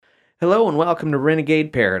Hello and welcome to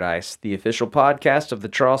Renegade Paradise, the official podcast of the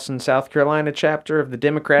Charleston, South Carolina chapter of the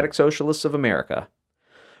Democratic Socialists of America.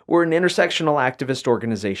 We're an intersectional activist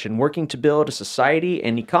organization working to build a society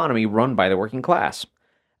and economy run by the working class,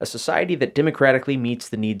 a society that democratically meets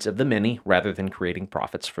the needs of the many rather than creating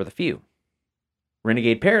profits for the few.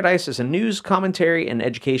 Renegade Paradise is a news, commentary, and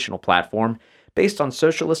educational platform based on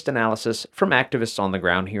socialist analysis from activists on the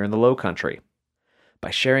ground here in the Low Country. By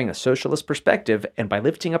sharing a socialist perspective and by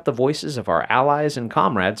lifting up the voices of our allies and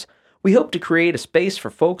comrades, we hope to create a space for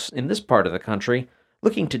folks in this part of the country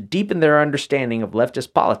looking to deepen their understanding of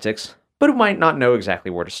leftist politics, but who might not know exactly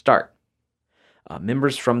where to start.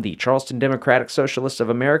 Members from the Charleston Democratic Socialists of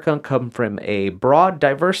America come from a broad,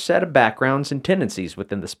 diverse set of backgrounds and tendencies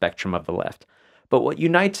within the spectrum of the left. But what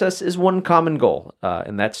unites us is one common goal,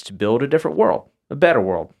 and that's to build a different world, a better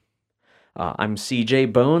world. I'm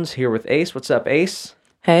CJ Bones here with Ace. What's up, Ace?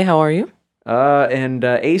 Hey, how are you?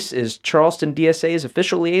 Ace is Charleston DSA's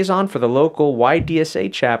official liaison for the local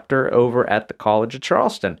YDSA chapter over at the College of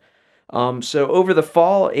Charleston. So over the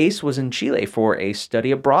fall, Ace was in Chile for a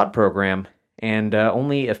study abroad program, and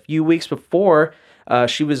only a few weeks before,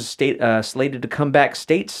 she was slated to come back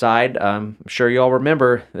stateside. I'm sure you all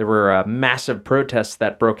remember there were massive protests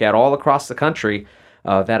that broke out all across the country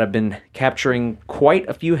that have been capturing quite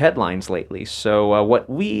a few headlines lately. So what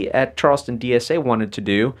we at Charleston DSA wanted to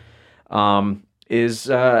do is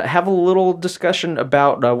have a little discussion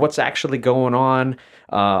about what's actually going on,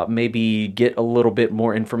 maybe get a little bit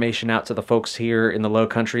more information out to the folks here in the Low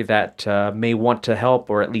Country that may want to help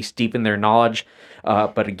or at least deepen their knowledge,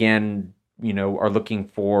 but again, are looking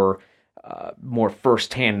for more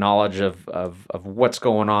firsthand knowledge of what's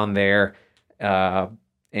going on there, and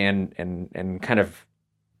kind of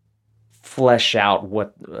flesh out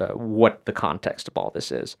what the context of all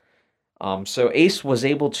this is. So Ace was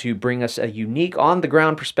able to bring us a unique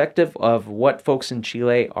on-the-ground perspective of what folks in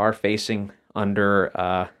Chile are facing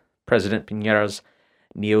under President Piñera's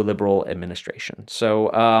neoliberal administration.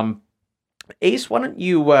 So, Ace, why don't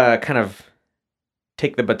you kind of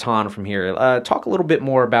take the baton from here? Talk a little bit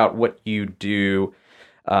more about what you do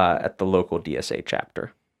at the local DSA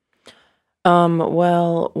chapter.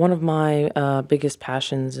 Well, one of my biggest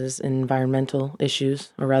passions is environmental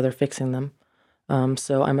issues, or rather fixing them.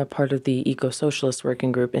 So I'm a part of the Eco-Socialist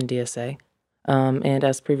Working Group in DSA. And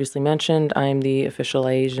as previously mentioned, I'm the official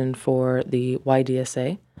liaison for the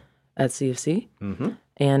YDSA at CFC. Mm-hmm.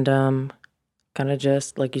 And kind of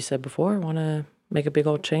just, like you said before, want to make a big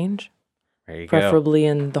old change. There you preferably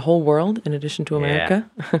in the whole world, in addition to America.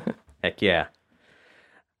 Yeah. Heck yeah.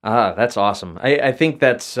 That's awesome. I think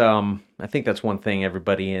that's one thing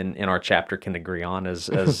everybody in our chapter can agree on as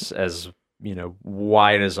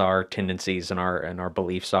wide as our tendencies and our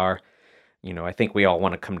beliefs are. I think we all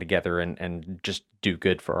want to come together and just do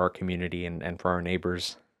good for our community and for our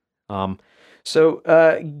neighbors.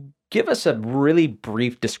 So give us a really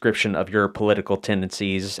brief description of your political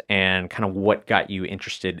tendencies and kind of what got you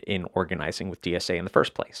interested in organizing with DSA in the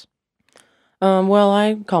first place. Well,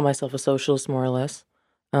 I call myself a socialist, more or less.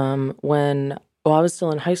 When I was still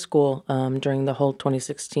in high school, during the whole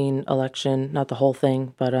 2016 election, not the whole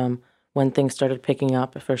thing, but when things started picking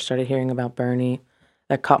up, I first started hearing about Bernie.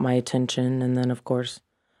 That caught my attention. And then, of course,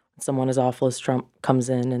 when someone as awful as Trump comes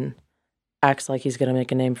in and acts like he's going to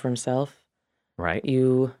make a name for himself, right?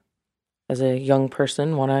 You, as a young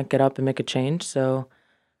person, want to get up and make a change. So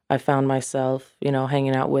I found myself,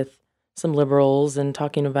 hanging out with some liberals and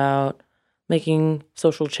talking about making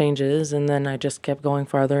social changes, and then I just kept going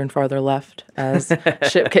farther and farther left as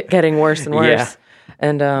shit kept getting worse and worse. Yeah.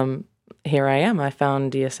 And here I am. I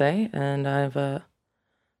found DSA, and I've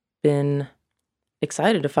been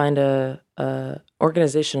excited to find a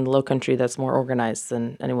organization in the Low Country that's more organized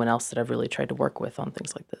than anyone else that I've really tried to work with on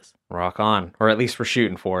things like this. Rock on, or at least we're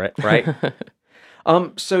shooting for it, right?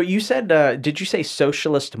 So you said, did you say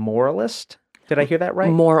socialist moralist? Did I hear that right?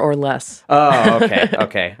 More or less. Oh, okay,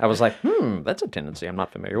 okay. I was like, that's a tendency I'm not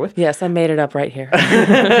familiar with. Yes, I made it up right here.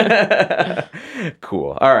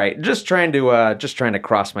 Cool. All right, just trying to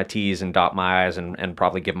cross my T's and dot my I's and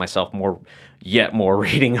probably give myself more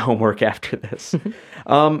reading homework after this.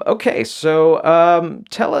 Okay, so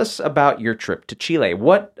tell us about your trip to Chile.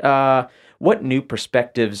 What new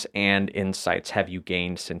perspectives and insights have you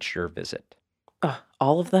gained since your visit?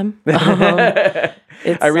 All of them.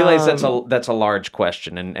 I realize that's a large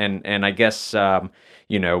question, and I guess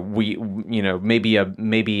we maybe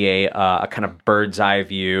a kind of bird's eye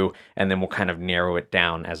view, and then we'll kind of narrow it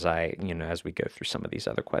down as we go through some of these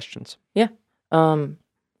other questions. Yeah.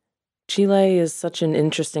 Chile is such an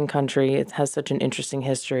interesting country. It has such an interesting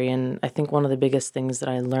history, and I think one of the biggest things that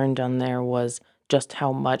I learned down there was just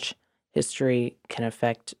how much history can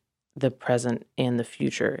affect the present and the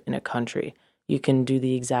future in a country. You can do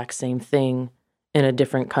the exact same thing in a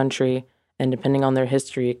different country, and depending on their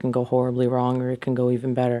history, it can go horribly wrong or it can go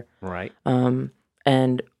even better. Right.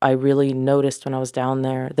 And I really noticed when I was down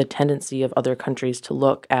there the tendency of other countries to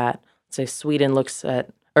look at, say, Chile looks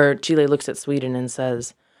at Sweden and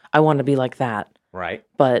says, I want to be like that. Right.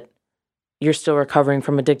 But you're still recovering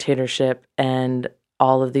from a dictatorship and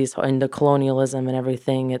all of these, and the colonialism and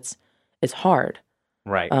everything. It's hard.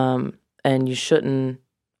 Right. And you shouldn't.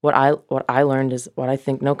 What I learned is what I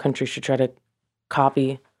think no country should try to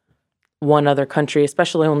copy one other country,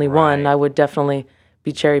 especially only one. Right. I would definitely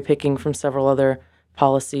be cherry picking from several other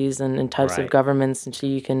policies and types Right. of governments until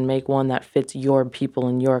you can make one that fits your people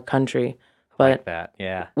in your country. Like But that.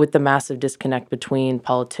 Yeah. with the massive disconnect between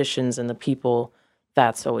politicians and the people,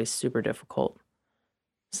 that's always super difficult.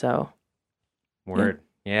 So, Word.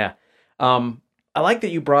 Yeah. I like that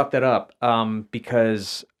you brought that up,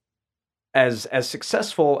 because as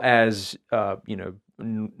successful as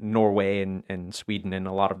Norway and Sweden and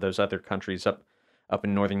a lot of those other countries up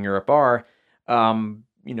in Northern Europe are,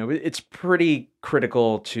 it's pretty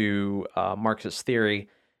critical to Marxist theory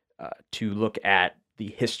to look at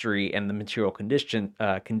the history and the material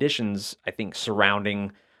conditions, I think,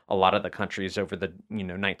 surrounding a lot of the countries over the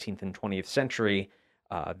 19th and 20th century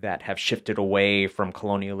that have shifted away from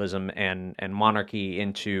colonialism and monarchy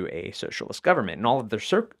into a socialist government, and all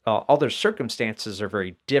their circumstances are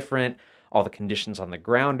very different. All the conditions on the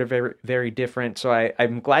ground are very, very different. So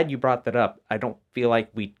I'm glad you brought that up. I don't feel like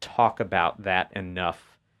we talk about that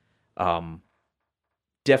enough.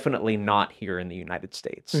 Definitely not here in the United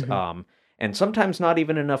States, and sometimes not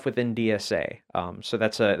even enough within DSA. So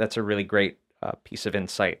that's a really great piece of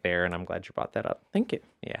insight there, and I'm glad you brought that up. thank you.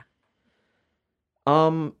 Yeah.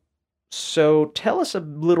 So tell us a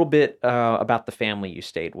little bit about the family you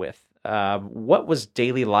stayed with. What was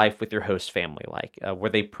daily life with your host family like? Were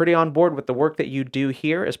they pretty on board with the work that you do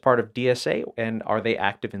here as part of DSA, and are they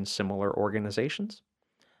active in similar organizations?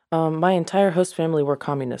 My entire host family were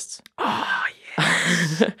communists. Ah,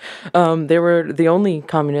 They were the only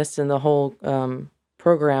communists in the whole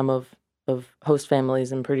program of host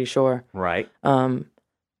families, I'm pretty sure. right.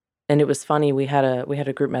 And it was funny. We had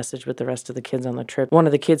a group message with the rest of the kids on the trip. One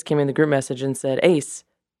of the kids came in the group message and said, "Ace,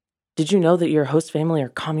 did you know that your host family are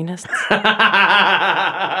communists?" And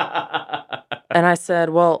I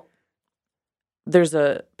said, "Well, there's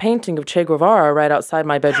a painting of Che Guevara right outside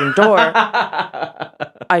my bedroom door.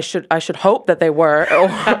 I should hope that they were."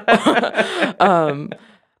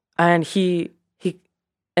 And he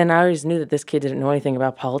and I always knew that this kid didn't know anything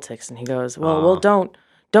about politics. And he goes, "Well, don't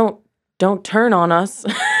turn on us."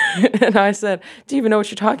 And I said, "Do you even know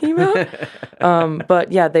what you're talking about?"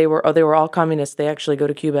 But yeah, they were all communists. They actually go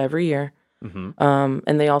to Cuba every year.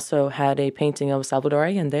 And they also had a painting of Salvador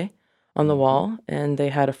Allende on the wall, and they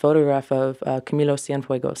had a photograph of Camilo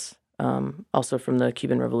Cienfuegos, also from the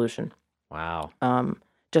Cuban Revolution. Wow.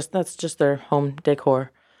 That's just their home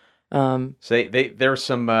decor. So they're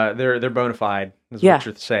some they're bona fide, is Yeah. what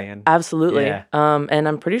you're saying. Absolutely. Yeah. And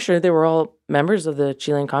I'm pretty sure they were all members of the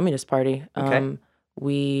Chilean Communist Party. Okay.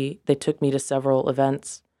 They took me to several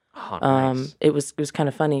events. Oh, nice. It was kind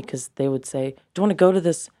of funny because they would say, "Do you want to go to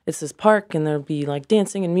this? It's this park, and there'll be like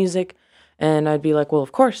dancing and music," and I'd be like, "Well,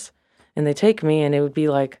 of course." And they take me, and it would be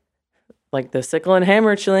like the Sickle and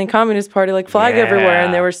Hammer Chilean Communist Party, like flag everywhere,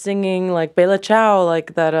 and they Yeah. were singing like Bella Ciao,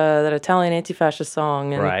 like that Italian anti-fascist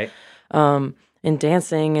song, and Right. and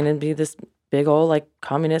dancing, and it'd be this big old like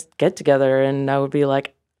communist get together, and I would be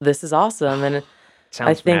like, "This is awesome," and Sounds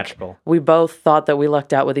I think magical. we both thought that we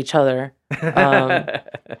lucked out with each other.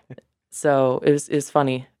 So it was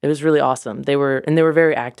funny. It was really awesome. They were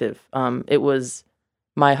very active. It was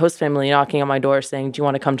my host family knocking on my door saying, "Do you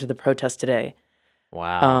want to come to the protest today?"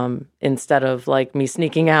 Wow. Instead of like me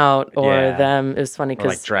sneaking out or Yeah. them. It was funny Or like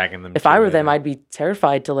because dragging them if to I were it them, or- I'd be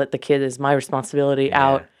terrified to let the kid as my responsibility Yeah.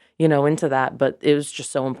 out, into that. But it was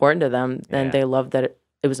just so important to them, and Yeah. they loved that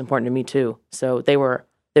it was important to me too. So they were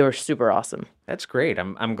super awesome. That's great.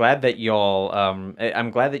 I'm glad that y'all.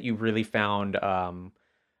 I'm glad that you really found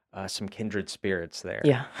some kindred spirits there.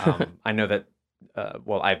 Yeah. I know that.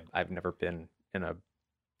 Well, I've never been in a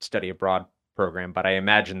study abroad program, but I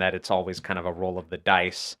imagine that it's always kind of a roll of the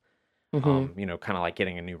dice. Mhm. Kind of like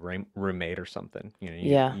getting a new roommate or something.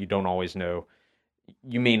 Yeah. You don't always know.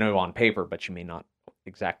 You may know on paper, but you may not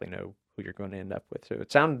exactly know who you're going to end up with. So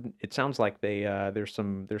it sounds like there's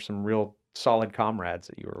some real solid comrades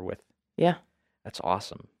that you were with. Yeah. That's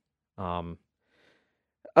awesome. Um,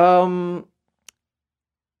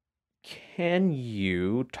 can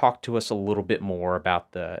you talk to us a little bit more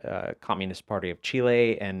about the Communist Party of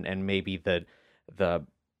Chile and maybe the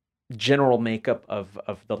general makeup of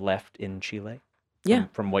the left in Chile Yeah.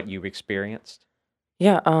 from what you've experienced?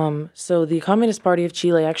 Yeah. So the Communist Party of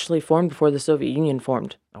Chile actually formed before the Soviet Union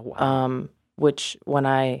formed. Oh, wow. Which when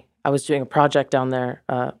I was doing a project down there,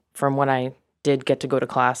 from when I did get to go to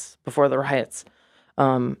class before the riots,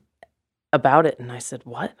 um, about it, and I said,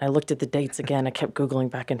 "What?" I looked at the dates again. I kept Googling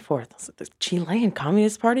back and forth. I was like, "The Chilean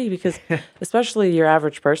Communist Party?" Because especially your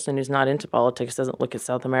average person who's not into politics doesn't look at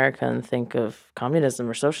South America and think of communism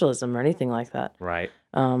or socialism or anything like that. Right.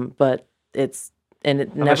 But it's and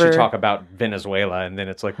it Unless never. you talk about Venezuela, and then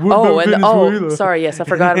it's like, what Oh, about and Venezuela? sorry, yes, I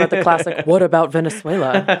forgot about the classic. What about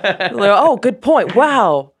Venezuela? Like, oh, good point.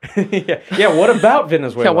 Wow. Yeah, what about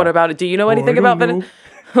Venezuela? Yeah, what about it? Do you know anything about Venezuela?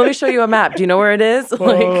 Let me show you a map. Do you know where it is? I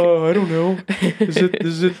don't know.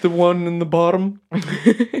 Is it the one in the bottom?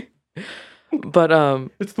 But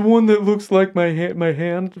It's the one that looks like my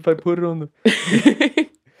hand if I put it on the.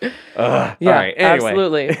 yeah, all right. Anyway.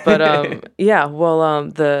 absolutely. But yeah, well,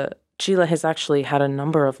 the Chile has actually had a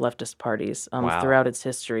number of leftist parties Wow. throughout its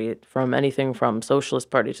history, from anything from Socialist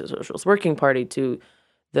Party to Socialist Working Party to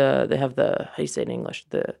they have the, how do you say it in English,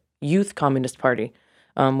 the Youth Communist Party,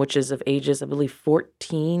 which is of ages, I believe,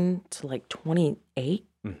 14 to like 28.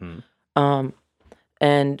 Mm-hmm.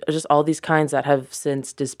 And just all these kinds that have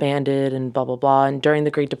since disbanded and blah, blah, blah. And during the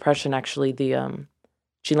Great Depression, actually, the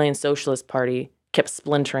Chilean Socialist Party kept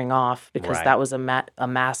splintering off because Right. that was a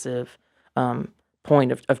massive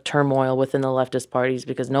point of turmoil within the leftist parties,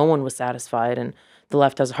 because no one was satisfied and the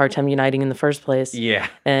left has a hard time uniting in the first place. Yeah.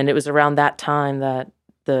 And it was around that time that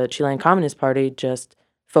the Chilean Communist Party just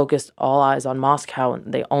focused all eyes on Moscow,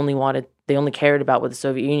 and they only cared about what the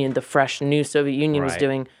Soviet Union, the fresh new Soviet Union, was Right.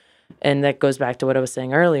 doing. And that goes back to what I was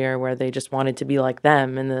saying earlier, where they just wanted to be like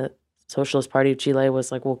them. And the Socialist Party of Chile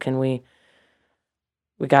was like, well, can we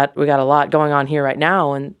got a lot going on here right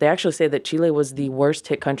now. And they actually say that Chile was the worst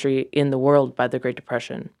hit country in the world by the Great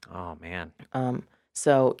Depression. Oh, man.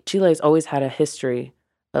 So Chile's always had a history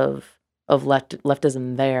of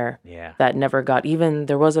leftism there. Yeah. That never got, even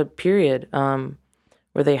there was a period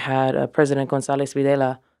where they had President González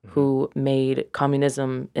Videla, who made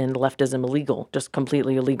communism and leftism illegal, just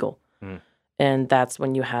completely illegal. And that's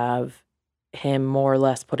when you have him more or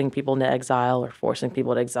less putting people into exile or forcing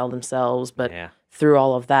people to exile themselves. But Yeah. through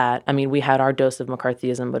all of that, I mean, we had our dose of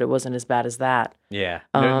McCarthyism, but it wasn't as bad as that. Yeah.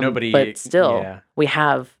 Nobody. But still, Yeah. we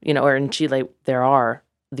have, or in Chile, there are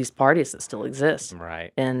these parties that still exist.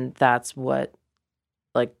 Right. And that's what,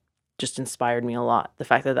 like, just inspired me a lot. The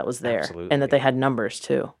fact that that was there. Absolutely. And that they had numbers,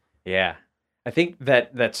 too. Yeah. I think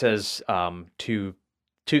that says two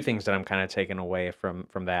things that I'm kind of taking away from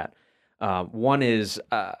that. One is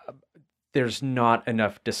there's not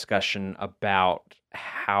enough discussion about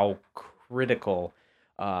how critical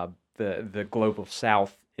the global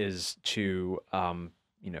South is to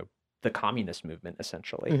the communist movement,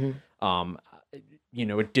 essentially.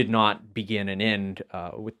 It did not begin and end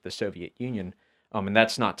with the Soviet Union, and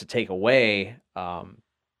that's not to take away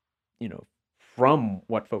from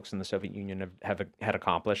what folks in the Soviet Union had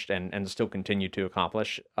accomplished and still continue to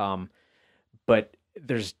accomplish. But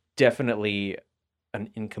there's definitely an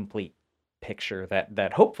incomplete picture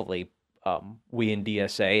that hopefully we in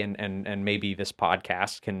DSA and maybe this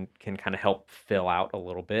podcast can kind of help fill out a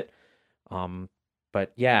little bit.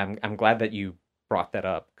 But yeah, I'm glad that you brought that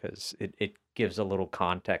up, because it gives a little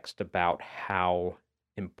context about how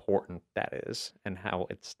important that is and how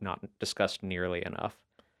it's not discussed nearly enough.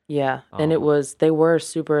 Yeah, and they were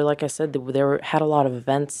super, like I said, had a lot of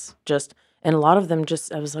events and a lot of them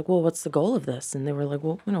I was like, well, what's the goal of this? And they were like,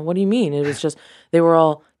 well, what do you mean? It was just, they were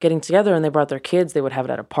all getting together and they brought their kids. They would have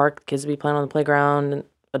it at a park. Kids would be playing on the playground and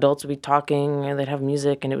adults would be talking and they'd have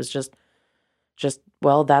music. And it was just,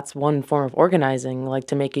 well, that's one form of organizing, like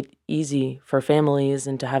to make it easy for families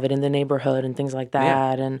and to have it in the neighborhood and things like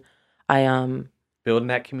that. Yeah. And I, building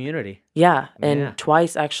that community. yeah, and Yeah.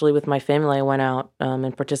 twice actually with my family, I went out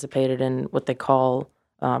and participated in what they call,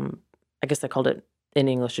 I guess they called it in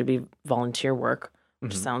English, it'd be volunteer work,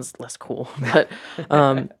 which sounds less cool. But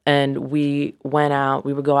and we went out.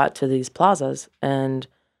 We would go out to these plazas, and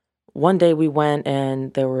one day we went,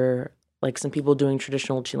 and there were like some people doing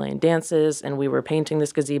traditional Chilean dances, and we were painting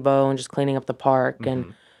this gazebo and just cleaning up the park,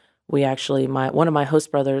 and we actually, one of my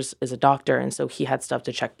host brothers is a doctor, and so he had stuff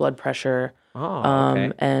to check blood pressure. Oh,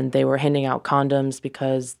 okay. And they were handing out condoms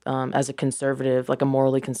because as a conservative, like a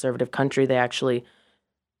morally conservative country, they actually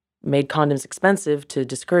made condoms expensive to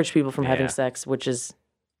discourage people from having Yeah. sex, which is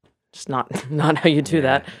just not how you do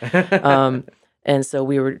Yeah. that. And so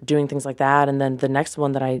we were doing things like that. And then the next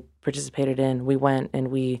one that I participated in, we went and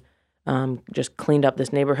we just cleaned up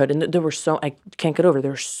this neighborhood. And there were I can't get over,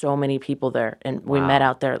 there were so many people there. And we met Wow.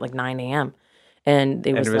 out there at like 9 a.m. And it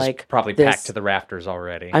And was it was like probably packed to the rafters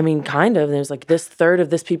already. I mean, kind of. There was like this third of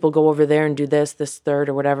this people go over there and do this third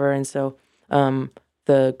or whatever. And so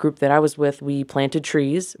the group that I was with, we planted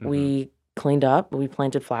trees, we cleaned up, we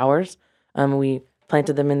planted flowers, we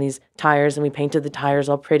planted them in these tires and we painted the tires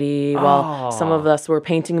all pretty while some of us were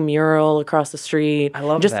painting a mural across the street. I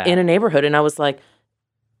love just that. in a neighborhood. And I was like,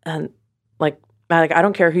 like I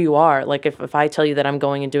don't care who you are. Like if I tell you that I'm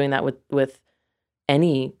going and doing that with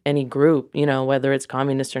any group, you know, whether it's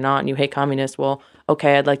communist or not, and you hate communists, well,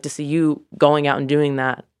 okay, I'd like to see you going out and doing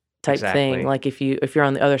that type Exactly. thing. Like if you're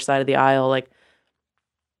on the other side of the aisle, like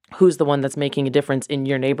who's the one that's making a difference in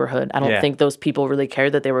your neighborhood? I don't think those people really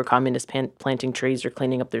cared that they were communists planting trees or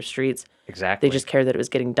cleaning up their streets. Exactly. They just cared that it was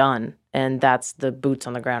getting done, and that's the boots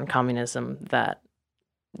on the ground communism that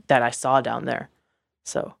I saw down there.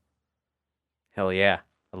 So, hell yeah,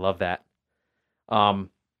 I love that.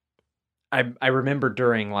 I remember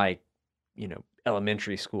during like, you know,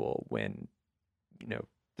 elementary school when, you know,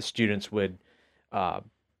 the students would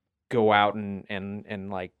go out and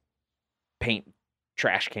like paint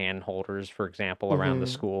trash can holders, for example, around the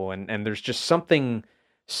school, and there's just something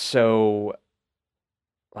so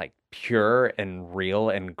like pure and real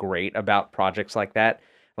and great about projects like that.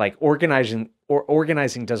 Like organizing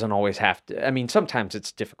doesn't always have to, I mean, sometimes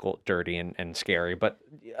it's difficult, dirty and scary, but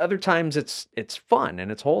other times it's fun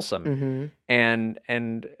and it's wholesome. And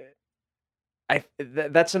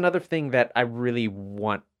that's another thing that I really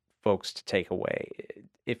want folks to take away.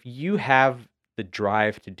 If you have the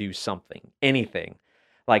drive to do something, anything,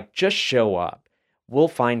 like just show up. We'll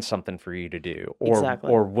find something for you to do,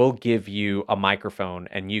 or we'll give you a microphone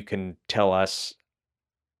and you can tell us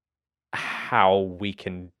how we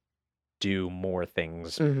can do more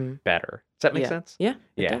things better. Does that make sense? Yeah.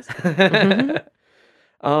 Yeah. It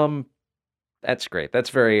does. That's great. That's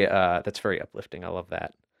very uplifting. I love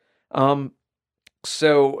that.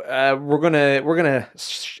 So we're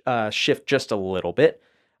gonna shift just a little bit.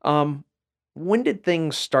 When did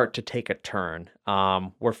things start to take a turn?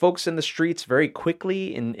 Were folks in the streets very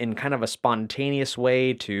quickly in kind of a spontaneous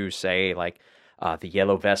way to say like the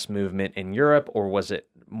Yellow Vest movement in Europe, or was it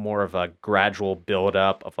more of a gradual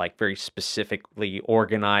buildup of like very specifically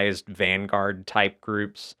organized vanguard type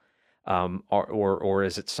groups, or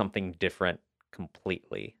is it something different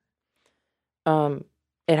completely? It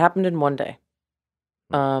happened in one day.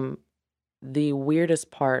 The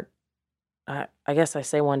weirdest part, I guess I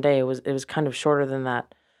say one day, it was kind of shorter than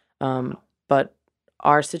that. But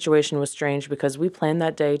our situation was strange because we planned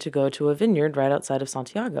that day to go to a vineyard right outside of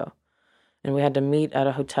Santiago. And we had to meet at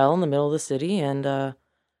a hotel in the middle of the city, and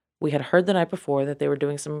we had heard the night before that they were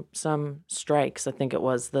doing some strikes. I think it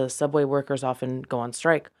was the subway workers often go on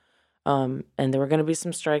strike. And there were going to be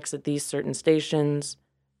some strikes at these certain stations.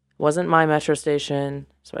 It wasn't my metro station,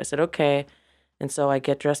 so I said, okay. And so I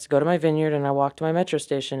get dressed to go to my vineyard, and I walk to my metro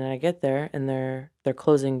station, and I get there, and they're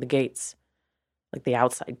closing the gates, like the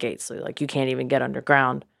outside gates. So like you can't even get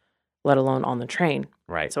underground, let alone on the train.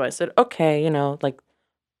 Right. So I said, okay, you know, like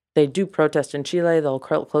they do protest in Chile. They'll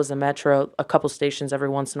close the metro, a couple stations every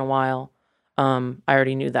once in a while. I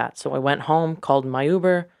already knew that. So I went home, called my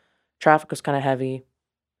Uber. Traffic was kind of heavy.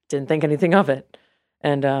 Didn't think anything of it.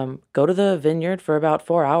 And go to the vineyard for about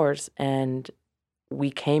 4 hours, and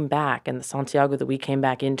we came back, and the Santiago that we came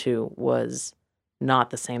back into was not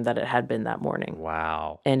the same that it had been that morning.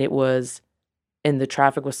 Wow. And the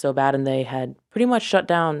traffic was so bad, and they had pretty much shut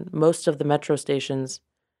down most of the metro stations.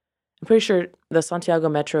 I'm pretty sure the Santiago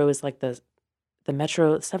Metro is like the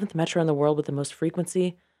seventh metro in the world with the most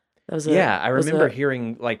frequency. That was I remember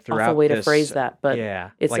hearing like throughout awful way this, to phrase that, but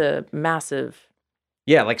it's like, a massive.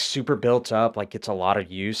 Yeah, like super built up, like it's a lot of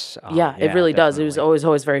use. Yeah, it really does. It was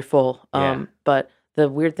always very full. Yeah. But the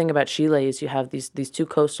weird thing about Chile is you have these two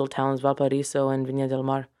coastal towns, Valparaiso and Viña del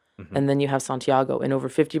Mar, and then you have Santiago, and over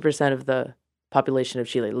 50% of the population of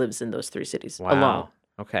Chile lives in those three cities alone.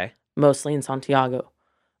 Okay. Mostly in Santiago.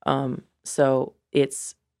 So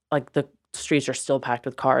it's like the streets are still packed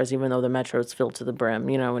with cars, even though the metro is filled to the brim,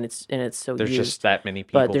 you know, and it's so There's used. just that many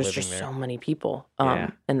people But there's living just there. so many people.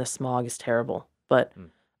 Yeah. And the smog is terrible. But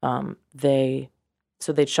they'd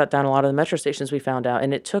shut down a lot of the metro stations, we found out,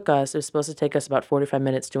 and it was supposed to take us about 45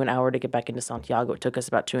 minutes to an hour to get back into Santiago. It took us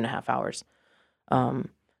about 2.5 hours.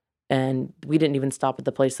 And we didn't even stop at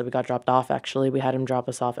the place that we got dropped off, actually. We had him drop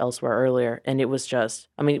us off elsewhere earlier. And it was just,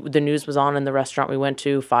 I mean, the news was on in the restaurant we went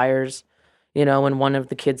to, fires, you know, in one of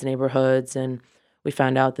the kids' neighborhoods. And we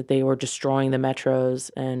found out that they were destroying the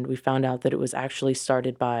metros, and we found out that it was actually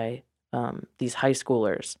started by these high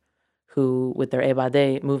schoolers who, with their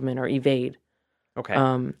evade movement or evade. Okay.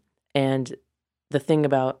 And the thing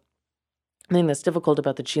that's difficult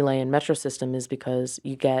about the Chilean metro system is because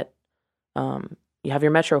you get, you have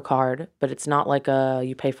your metro card, but it's not like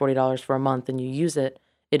you pay $40 for a month and you use it.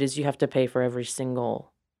 It is you have to pay for every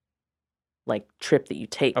single like trip that you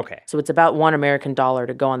take. Okay. So it's about $1 American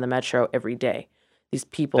to go on the metro every day. These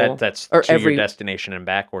people that's or to every your destination and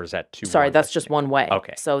back, or is that to sorry, one that's just one way.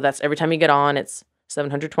 Okay. So that's every time you get on, it's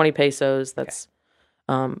 720 pesos. That's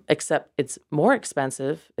except it's more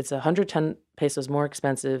expensive. It's 110 pesos more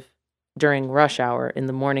expensive during rush hour in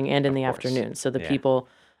the morning and in the afternoon. So the people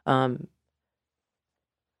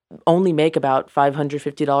only make about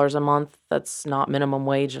 $550 a month. That's not minimum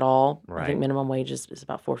wage at all. Right. I think minimum wage is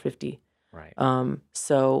about $450. Right.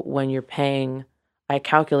 So when you're paying, I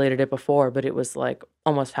calculated it before, but it was like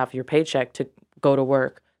almost half your paycheck to go to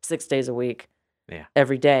work 6 days a week,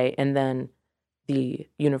 every day. And then the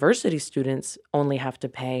university students only have to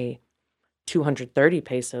pay 230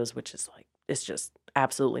 pesos, which is like, it's just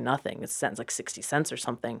absolutely nothing. It sounds like 60 cents or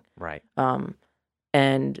something. Right.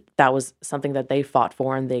 And that was something that they fought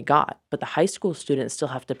for and they got. But the high school students still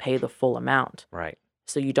have to pay the full amount. Right.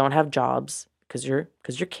 So you don't have jobs because you're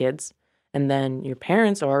kids. And then your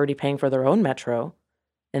parents are already paying for their own metro.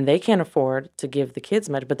 And they can't afford to give the kids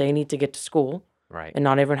metro, but they need to get to school. Right. And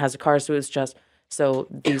not everyone has a car. So it's just, so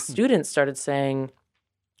these students started saying,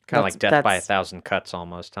 kind of like death by 1,000 cuts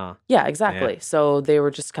almost, huh? Yeah, exactly. Yeah. So they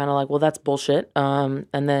were just kind of like, well, that's bullshit. And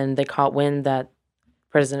then they caught wind that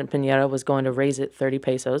President Piñera was going to raise it 30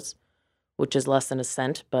 pesos, which is less than a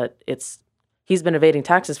cent, but he's been evading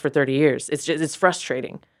taxes for 30 years. It's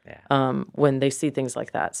frustrating when they see things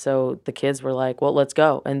like that. So the kids were like, well, let's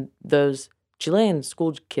go. And those Chilean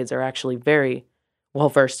school kids are actually very well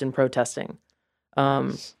versed in protesting.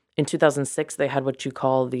 In 2006, they had what you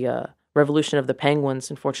call the Revolution of the Penguins.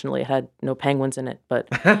 Unfortunately, it had no penguins in it, but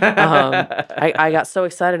I got so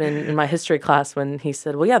excited in my history class when he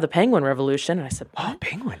said, well, yeah, the Penguin Revolution. And I said, what? Oh,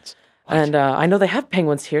 penguins. What? And I know they have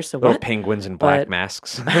penguins here, so Little what? penguins in black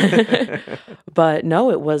masks. But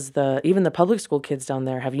no, it was even the public school kids down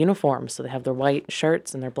there have uniforms. So they have their white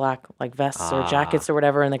shirts and their black like vests or jackets or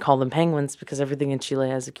whatever, and they call them penguins because everything in Chile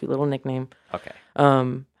has a cute little nickname. Okay.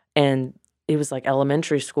 And it was like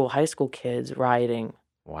elementary school, high school kids rioting.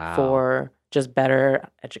 Wow. For just better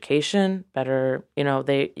education, better,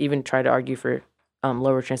 they even tried to argue for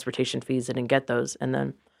lower transportation fees. They didn't get those. And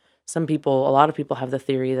then a lot of people have the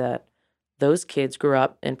theory that those kids grew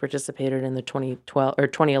up and participated in the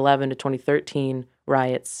 2011 to 2013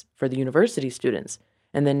 riots for the university students.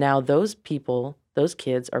 And then now those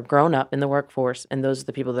kids are grown up in the workforce, and those are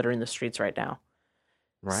the people that are in the streets right now.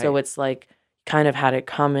 Right. So it's like kind of had it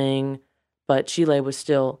coming. But Chile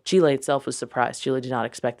itself was surprised. Chile did not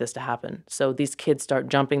expect this to happen. So these kids start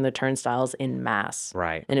jumping the turnstiles in mass.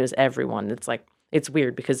 Right. And it was everyone. It's like, it's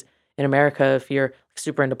weird because in America, if you're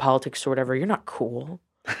super into politics or whatever, you're not cool.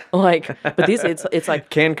 Like, but these, it's like.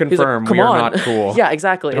 Can confirm like, we are not cool. Yeah,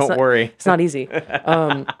 exactly. Don't worry. It's not easy.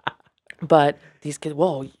 But these kids,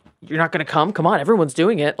 whoa, you're not going to come? Come on, everyone's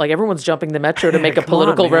doing it. Like, everyone's jumping the metro to make a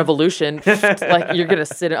political revolution. Like, you're going to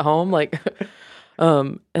sit at home? Like.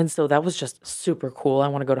 And so that was just super cool. I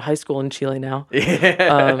want to go to high school in Chile now.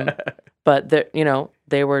 Yeah. But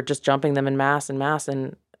they were just jumping them in mass, and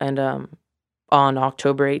on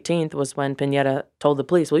October 18th was when Piñera told the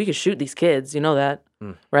police, well, you can shoot these kids, you know that,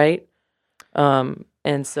 right?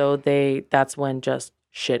 And so that's when just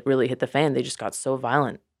shit really hit the fan. They just got so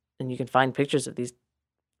violent, and you can find pictures of these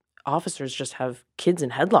officers just have kids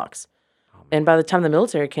in headlocks. And by the time the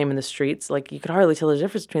military came in the streets, like, you could hardly tell the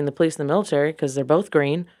difference between the police and the military because they're both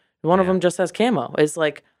green. One of them just has camo. It's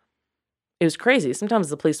like, it was crazy. Sometimes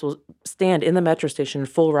the police will stand in the metro station in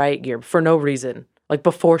full riot gear for no reason. Like,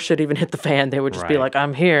 before shit even hit the fan, they would just be like,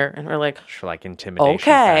 I'm here. And we're like, for like intimidation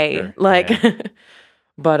okay. Factor. Like,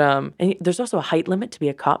 but and there's also a height limit to be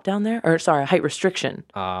a cop down there. Or sorry, a height restriction.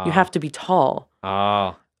 You have to be tall.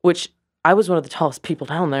 Which I was one of the tallest people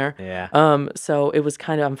down there. Yeah. So it was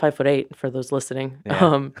kind of, I'm 5'8" for those listening.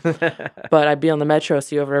 Yeah. But I'd be on the metro,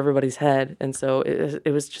 see over everybody's head, and so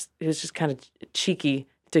it was just kind of cheeky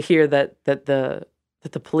to hear that the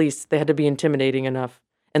police, they had to be intimidating enough,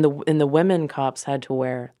 and the women cops had to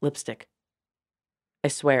wear lipstick. I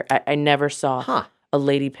swear, I never saw a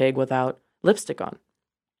lady pig without lipstick on.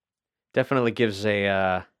 Definitely gives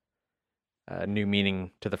a new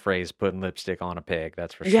meaning to the phrase "putting lipstick on a pig."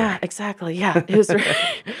 That's for Yeah, sure. exactly. Yeah, it was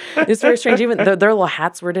it was very strange. Even their little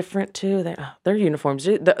hats were different too. Their uniforms,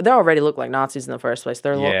 they already look like Nazis in the first place.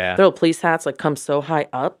 Yeah. Their little police hats like come so high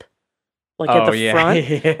up, like at Oh the yeah. front,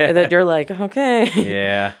 that Yeah. you're like, okay.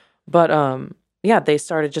 Yeah. But yeah, they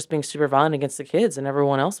started just being super violent against the kids, and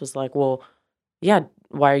everyone else was like, well, yeah,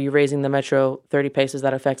 why are you raising the metro 30 paces?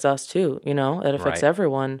 That affects us too. You know, it affects Right.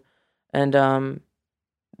 everyone. And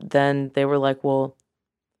then they were like, well,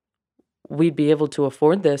 we'd be able to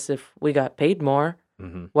afford this if we got paid more.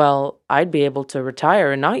 hmm Well, I'd be able to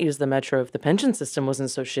retire and not use the metro if the pension system wasn't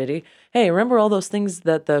so shitty. Hey, remember all those things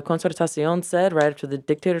that the Concertacion said right after the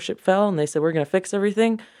dictatorship fell and they said we're going to fix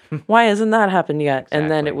everything? Why hasn't that happened yet? And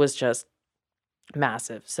then it Exactly. was just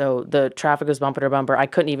massive. So the traffic was bumper to bumper. I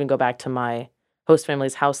couldn't even go back to my host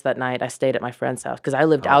family's house that night. I stayed at my friend's house because I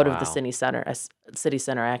lived Oh out of the wow. city center.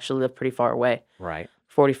 I actually lived pretty far away, Right.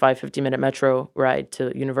 45, 50-minute metro ride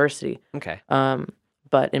to university. Okay.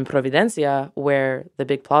 But in Providencia, where the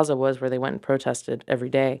big plaza was, where they went and protested every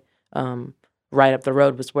day, right up the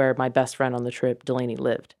road was where my best friend on the trip, Delaney,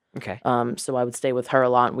 lived. Okay. So I would stay with her a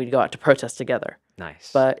lot, and we'd go out to protest together.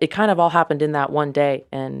 Nice. But it kind of all happened in that one day,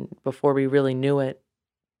 and before we really knew it,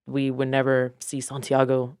 we would never see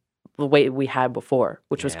Santiago the way we had before,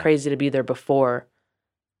 which was Yeah. crazy to be there before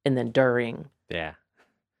and then during. Yeah.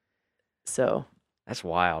 So That's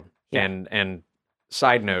wild. Yeah. And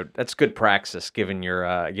side note, that's good praxis giving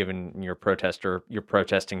your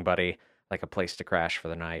protesting buddy like a place to crash for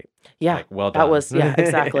the night. yeah, Like, well done. that was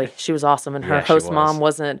exactly. She was awesome, and her Yeah, she host mom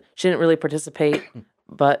was. she didn't really participate,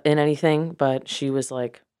 but in anything, but she was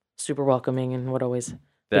like super welcoming and would always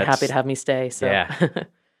be happy That's to have me stay. So yeah.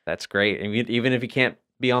 That's great. And even if you can't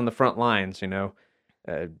be on the front lines,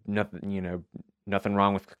 nothing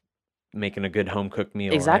wrong with making a good home cooked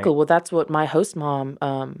meal, exactly. right? Well, that's what my host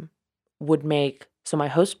mom would make. So my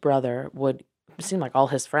host brother would it seemed like all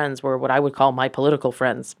his friends were what I would call my political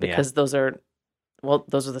friends Yeah. because those are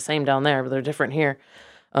the same down there, but they're different here.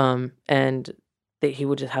 And he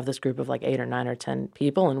would just have this group of like 8 or 9 or 10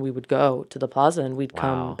 people, and we would go to the plaza and we'd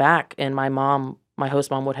come Wow. back. And my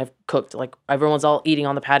host mom would have cooked. Like everyone's all eating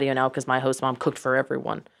on the patio now because my host mom cooked for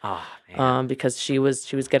everyone. Ah, man. Because she was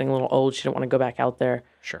getting a little old. She didn't want to go back out there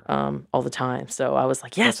Sure. all the time. So I was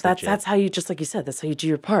like, yes, That's legit. that's how you, just like you said, that's how you do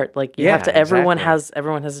your part. Like you Yeah, have to. Everyone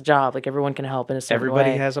exactly. has a job. Like everyone can help in a certain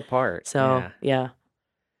Everybody way. has a part. So Yeah. yeah.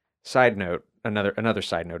 Side note, another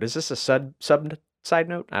side note. Is this a sub side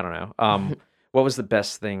note? I don't know. What was the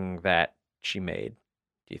best thing that she made,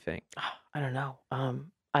 do you think? I don't know.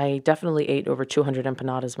 I definitely ate over 200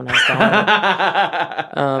 empanadas when I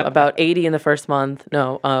was down. About 80 in the first month.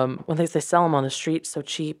 No, when they sell them on the street so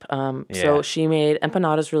cheap. Yeah. So she made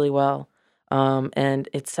empanadas really well. And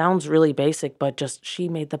it sounds really basic, but just she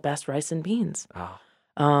made the best rice and beans. Oh,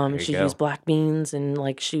 there you She go. used black beans and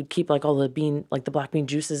like she'd keep like all the the black bean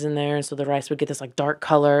juices in there, and so the rice would get this like dark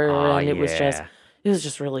color, Oh, and it was yeah.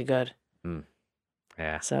 just really good.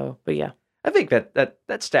 Yeah. So, but yeah, I think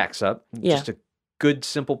that stacks up. Yeah. Just a good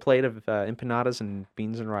simple plate of empanadas and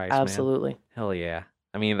beans and rice, man. absolutely. Hell yeah.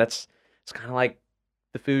 I mean, it's kind of like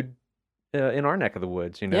the food in our neck of the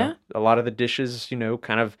woods, Yeah. A lot of the dishes,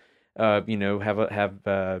 kind of have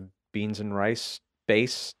beans and rice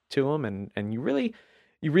base to them, and you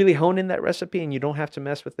really hone in that recipe, and you don't have to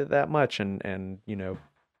mess with it that much, and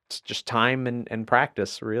it's just time and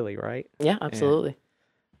practice, really, right? Yeah, absolutely.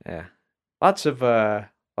 Yeah. Lots of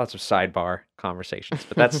sidebar conversations,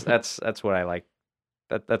 but that's what I like.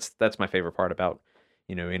 That's my favorite part about,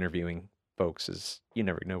 interviewing folks is you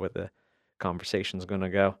never know where the conversation's gonna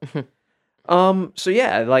go. So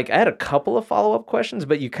yeah, like I had a couple of follow-up questions,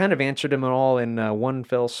 but you kind of answered them all in one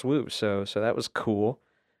fell swoop. So that was cool.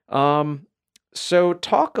 So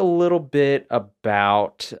talk a little bit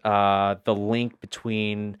about the link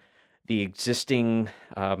between the existing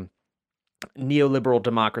neoliberal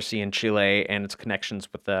democracy in Chile and its connections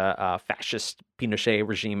with the fascist Pinochet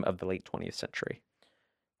regime of the late 20th century.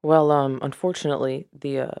 Well, unfortunately,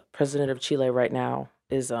 the president of Chile right now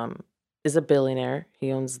is a billionaire.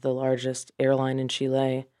 He owns the largest airline in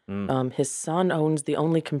Chile. Mm. His son owns the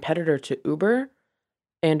only competitor to Uber,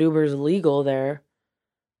 and Uber's legal there,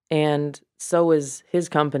 and so is his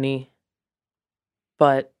company.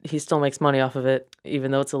 But he still makes money off of it, even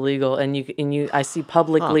though it's illegal. I see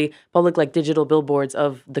public like digital billboards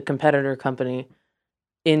of the competitor company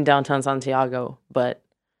in downtown Santiago. But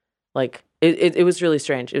like it was really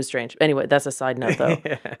strange. It was strange. Anyway, that's a side note though.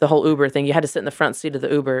 The whole Uber thing, you had to sit in the front seat of the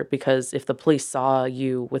Uber because if the police saw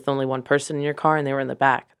you with only one person in your car and they were in the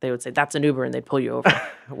back, they would say that's an Uber and they'd pull you over.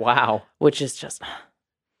 Wow. Which is just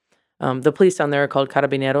the police down there are called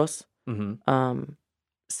carabineros. Hmm.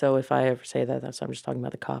 So if I ever say that, I'm just talking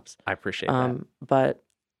about the cops. I appreciate that. But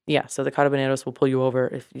yeah, so the carabineros will pull you over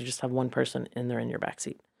if you just have one person and they're in your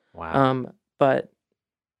backseat. Wow. But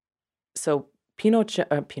so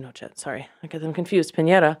Pinochet, sorry, I get them confused.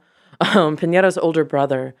 Piñera, Piñera's older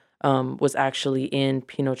brother was actually in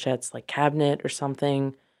Pinochet's like cabinet or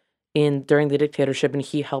something during the dictatorship, and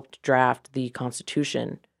he helped draft the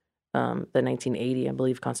Constitution, the 1980, I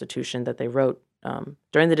believe, Constitution that they wrote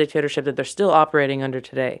during the dictatorship that they're still operating under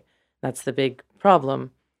today. That's the big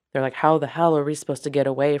problem. They're like, how the hell are we supposed to get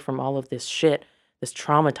away from all of this shit, this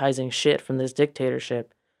traumatizing shit from this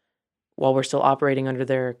dictatorship while we're still operating under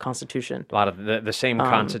their constitution? A lot of the same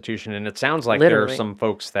constitution, and it sounds like there are Literally. some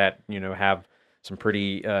folks that have some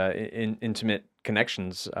pretty intimate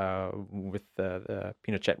connections with the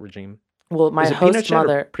Pinochet regime. Well, my Is it host Pinochet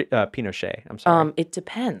mother, or Pinochet? I'm sorry. it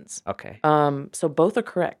depends. Okay. So both are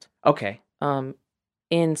correct. Okay.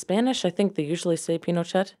 In Spanish, I think they usually say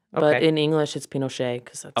Pinochet, but Okay. in English, it's Pinochet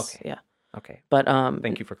because that's Okay. yeah. Okay. But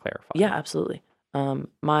Thank you for clarifying. yeah, absolutely.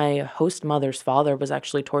 My host mother's father was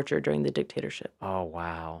actually tortured during the dictatorship, Oh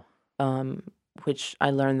wow. which I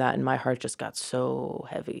learned that, and my heart just got so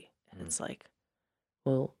heavy. And it's like,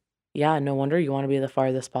 well, yeah, no wonder you want to be the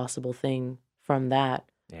farthest possible thing from that.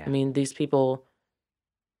 Yeah. I mean, these people,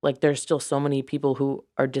 like, there's still so many people who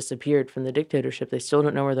are disappeared from the dictatorship. They still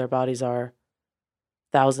don't know where their bodies are.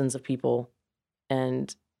 Thousands of people,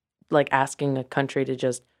 and like asking a country to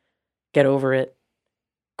just get over it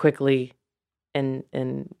quickly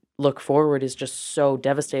and look forward is just so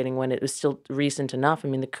devastating when it was still recent enough. I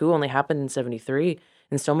mean, the coup only happened in 73,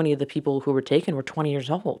 and so many of the people who were taken were 20 years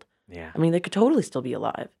old. Yeah. I mean, they could totally still be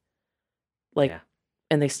alive. Like, Yeah.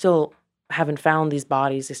 and they still haven't found these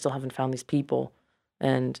bodies, they still haven't found these people.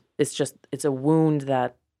 And it's a wound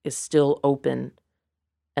that is still open,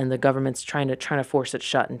 and the government's trying to force it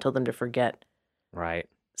shut and tell them to forget. Right.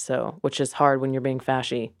 So, which is hard when you're being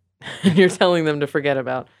fashy and you're telling them to forget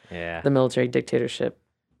about Yeah. the military dictatorship.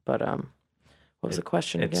 But what was the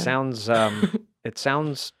question It again?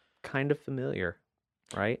 sounds kind of familiar,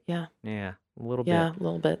 right? Yeah. Yeah. A little Yeah, bit. a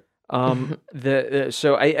little bit.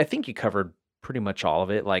 So I think you covered pretty much all of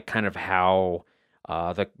it, like kind of how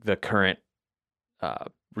the current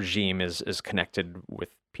regime is connected with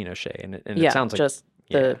Pinochet, and it Yeah, sounds like just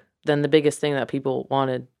then the biggest thing that people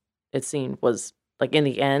wanted, it seemed, was like in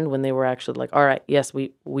the end when they were actually like, all right, yes,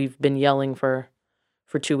 we've been yelling for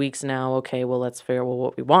 2 weeks now. Okay, well, let's figure out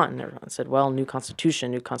what we want. And everyone said, well, new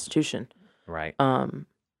constitution, new constitution. right.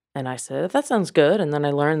 And I said, that sounds good. And then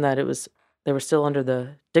I learned that they were still under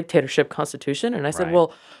the dictatorship constitution. And I said, Right.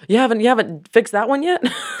 well, you haven't fixed that one yet.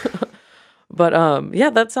 But yeah,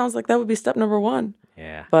 that sounds like that would be step number one.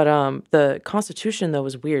 Yeah. But the Constitution though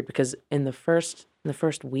was weird because in the first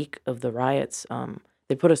week of the riots,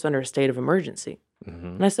 they put us under a state of emergency. Mm-hmm.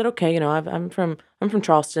 And I said, okay, I'm from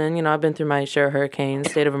Charleston. I've been through my share of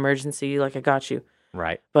hurricanes, state of emergency, like I got you.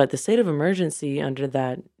 Right. But the state of emergency under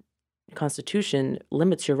that Constitution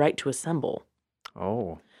limits your right to assemble.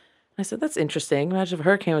 Oh. I said, that's interesting. Imagine if a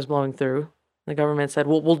hurricane was blowing through. The government said,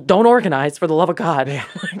 well, don't organize for the love of God.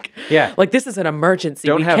 Yeah. Like this is an emergency.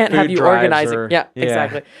 Don't we have can't have food you drives organizing. or- Yeah, Yeah.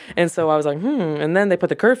 exactly. And so I was like, And then they put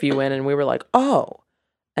the curfew in and we were like, oh.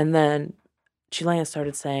 And then Chileans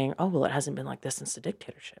started saying, oh, well, it hasn't been like this since the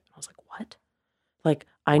dictatorship. And I was like, what? Like,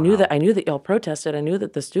 I knew that y'all protested. I knew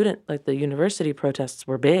that the university protests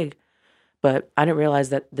were big, but I didn't realize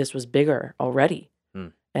that this was bigger already.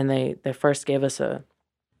 And they first gave us a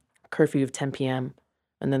curfew of 10 p.m.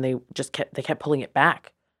 and then they kept pulling it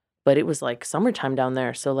back. But it was like summertime down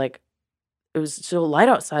there, so like it was still light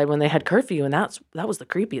outside when they had curfew, and that was the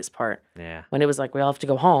creepiest part. Yeah. When it was like we all have to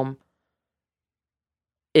go home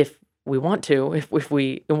if we want to, if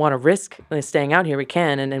we want to risk staying out here, we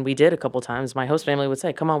can, and we did a couple times. My host family would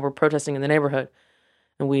say, "Come on, we're protesting in the neighborhood,"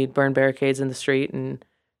 and we'd burn barricades in the street and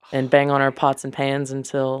bang on our pots and pans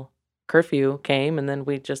until curfew came, and then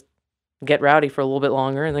we'd just get rowdy for a little bit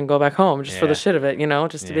longer and then go back home just for the Yeah. shit of it,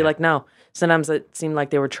 just to be Yeah. like, no. Sometimes it seemed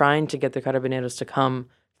like they were trying to get the carabineros to come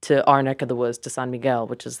to our neck of the woods, to San Miguel,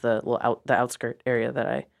 which is the the outskirt area that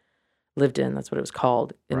I lived in. That's what it was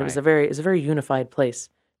called, and it was a very unified place.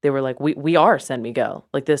 They were like, we are San Miguel.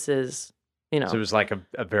 Like this is, So it was like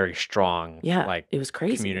a very strong, yeah, like it was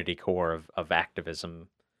crazy. community core of activism.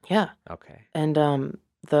 Yeah. Okay. And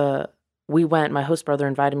we went. My host brother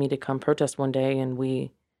invited me to come protest one day, and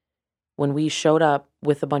when we showed up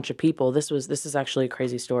with a bunch of people, this is actually a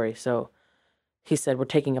crazy story. So he said we're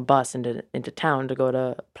taking a bus into town to go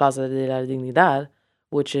to Plaza de la Dignidad,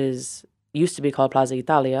 which used to be called Plaza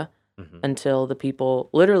Italia, until the people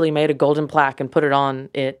literally made a golden plaque and put it on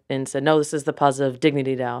it and said, no, this is the Plaza of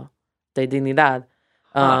Dignity now. de dignidad.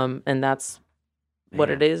 Huh. And that's what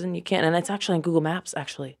it Man. is, and you can't. And it's actually on Google Maps.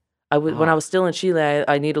 Actually, when I Oh. was still in Chile,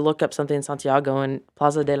 I need to look up something in Santiago, and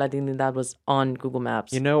Plaza de la Dignidad was on Google You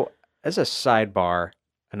Maps. know, as a sidebar,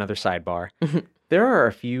 another sidebar, there are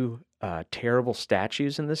a few terrible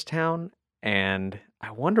statues in this town, and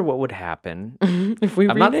I wonder what would happen. If we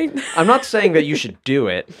I'm not rename, I'm not saying that you should do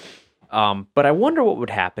it, but I wonder what would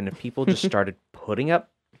happen if people just started putting up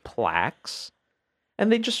plaques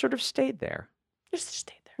and they just sort of stayed there. just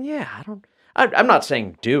stay Yeah, I'm not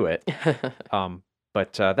saying do it, there.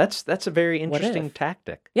 but that's a very What interesting if?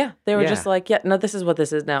 tactic. Yeah, they were just Yeah. like, yeah, no, this is what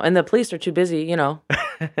this is now, and the police are too busy,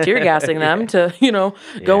 tear gassing them Yeah. to,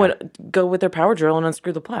 go Yeah. and go with their power drill and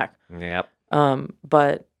unscrew the plaque. Yep.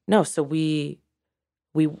 But no, so we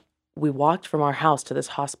we walked from our house to this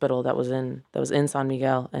hospital that was in San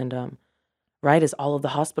Miguel, and right as all of the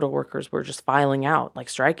hospital workers were just filing out, like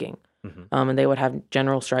striking, Mhm. and they would have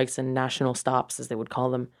general strikes and national stops, as they would call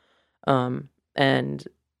them, and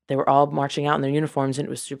they were all marching out in their uniforms, and it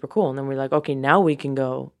was super cool. And then we're like, okay, now we can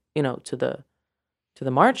go, to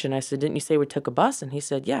the march. And I said, didn't you say we took a bus? And he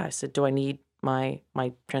said, yeah. I said, do I need my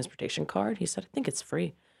transportation card? He said, I think it's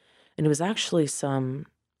free. And it was actually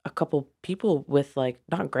a couple people with like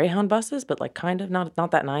not Greyhound buses, but like kind of not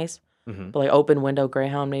that nice, Mhm. but like open window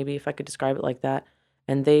Greyhound, maybe, if I could describe it like that.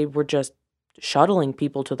 And they were just shuttling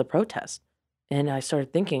people to the protest. And I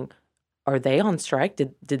started thinking, are they on strike?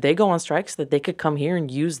 Did they go on strike so that they could come here and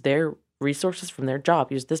use their resources from their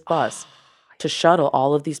job, use this bus to shuttle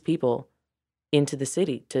all of these people into the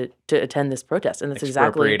city to attend this protest? And that's exactly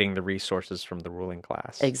Expropriating the resources from the ruling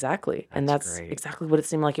class. exactly. And That's that's great. exactly what it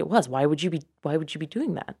seemed like it was. Why would you be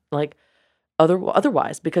doing that? Like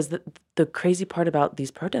otherwise, because the crazy part about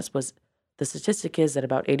these protests was the statistic is that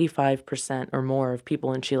about 85% or more of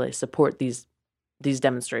people in Chile support these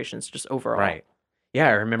demonstrations just overall. Right. Yeah,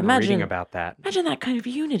 I remember reading Imagine about that. imagine that kind of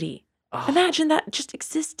unity. Oh, Imagine that just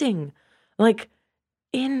existing. Like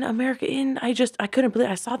in America, I couldn't believe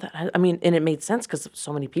I saw that. I mean, and it made sense because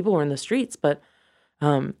so many people were in the streets. But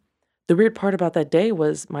the weird part about that day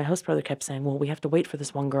was my host brother kept saying, well, we have to wait for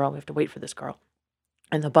this one girl. We have to wait for this girl.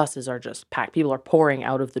 And the buses are just packed. People are pouring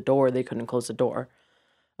out of the door. They couldn't close the door.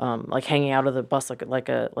 Like hanging out of the bus like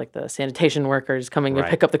the sanitation workers coming to right.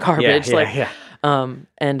 pick up the Yeah, garbage. yeah,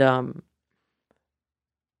 yeah.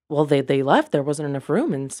 Well, they left. There wasn't enough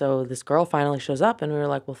room, and so this girl finally shows up, and we were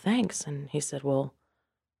like, "Well, thanks." And he said, "Well,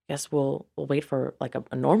 guess we'll wait for like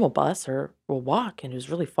a normal bus, or we'll walk." And it was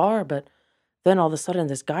really far, but then all of a sudden,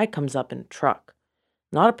 this guy comes up in a truck,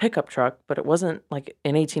 not a pickup truck, but it wasn't like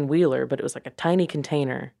an 18-wheeler, but it was like a tiny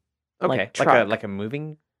container, Okay. like truck. Like a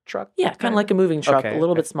moving truck? Yeah, kind of like a moving truck, a Okay,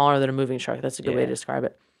 little okay. bit smaller than a moving truck. That's a good way to Yeah. describe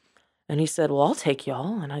it. And he said, "Well, I'll take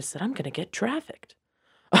y'all." And I said, "I'm gonna get trafficked."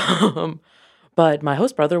 Um, But my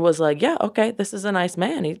host brother was like, "Yeah, okay, this is a nice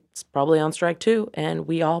man. He's probably on strike too." And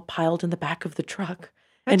we all piled in the back of the truck.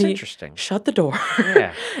 And That's he interesting. shut the door.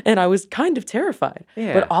 Yeah. And I was kind of terrified.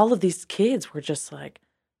 Yeah. But all of these kids were just like,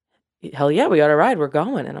 "Hell yeah, we got a ride. We're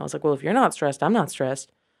going." And I was like, "Well, if you're not stressed, I'm not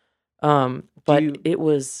stressed." But you- it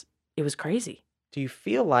was crazy. Do you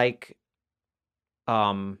feel like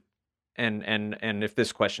um and if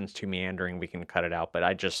this question's too meandering, we can cut it out, but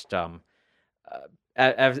I just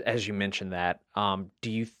as you mentioned that, do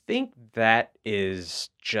you think that is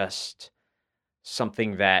just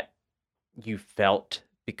something that you felt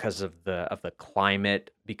because of the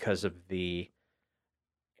climate, because of the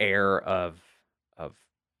air of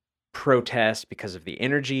protest, because of the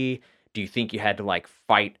energy? Do you think you had to like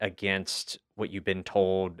fight against what you've been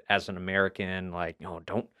told as an American, like, no,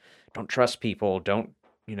 don't trust people, don't,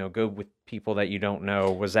 go with people that you don't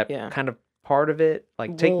know? Was that Yeah. kind of part of it?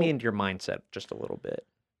 Like, take me Well, into your mindset just a little bit.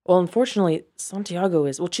 unfortunately, Santiago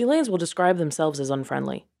is, well, Chileans will describe themselves as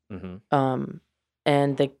unfriendly. Hmm.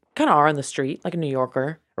 And they kind of are on the street, like a New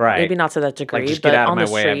Yorker. Right. Maybe not to that Like, degree, just but get out of on my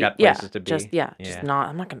the way. street, I've got yeah, places to just be. just Yeah. not.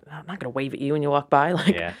 I'm not gonna wave at you when you walk by,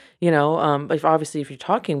 like Yeah. But obviously, if you're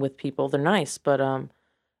talking with people, they're nice. But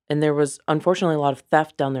and there was unfortunately a lot of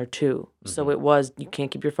theft down there too. So Mhm. it was you can't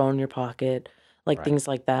keep your phone in your pocket, like Right. things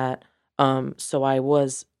like that. So I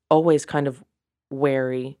was always kind of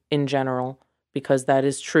wary in general because that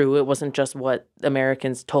is true. It wasn't just what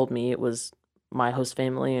Americans told me. It was my host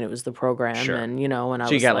family and it was the program Sure. and and I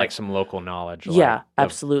So you was got like, like some local knowledge, yeah, like of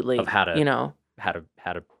absolutely. how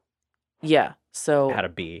to Yeah. So how to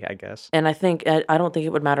be, I guess. and I think I don't think it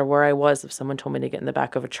would matter where I was if someone told me to get in the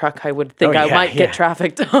back of a truck. I would think I yeah, might get yeah.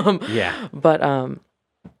 trafficked. Yeah. But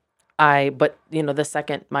the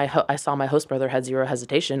second I saw my host brother had zero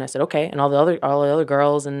hesitation, I said okay, and all the other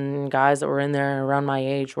girls and guys that were in there around my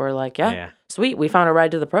age were like, yeah, Yeah. sweet, we found a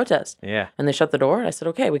ride to the protest. Yeah. And they shut the door. I said,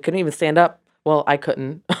 okay. We couldn't even stand up. Well, I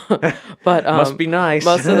couldn't, but Must be nice.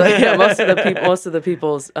 most of the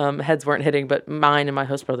people's heads weren't hitting, but mine and my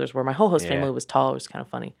host brothers were. My whole host family was tall. It was kind of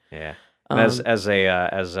funny. Yeah. And as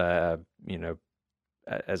a you know,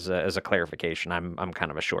 as a clarification, I'm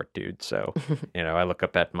kind of a short dude, so you know, I look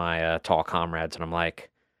up at my tall comrades and I'm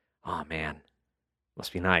like, oh man,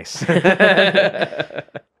 must be nice.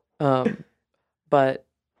 But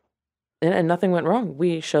and nothing went wrong.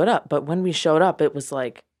 We showed up, but when we showed up, it was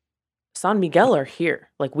like, San Miguel are here.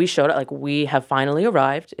 Like, we showed up, like, we have finally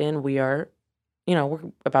arrived, and we are, you know,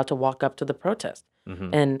 we're about to walk up to the protest.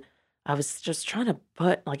 And I was just trying to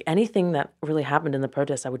put, like, anything that really happened in the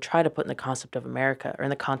protest, I would try to put in the concept of America, or in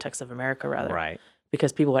the context of America, rather. Right.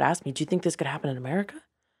 Because people would ask me, do you think this could happen in America?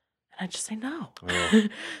 And I'd just say no.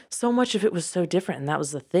 So much of it was so different, and that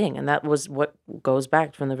was the thing. And that was what goes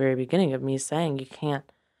back from the very beginning of me saying you can't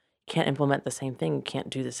implement the same thing. You can't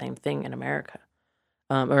do the same thing in America.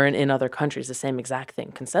 Or in other countries, the same exact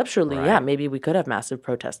thing. Conceptually, yeah, maybe we could have massive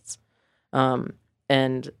protests. And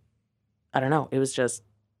I don't know. It was just,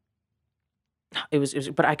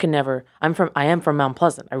 but I am from Mount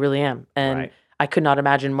Pleasant. I really am. And I could not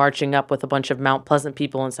imagine marching up with a bunch of Mount Pleasant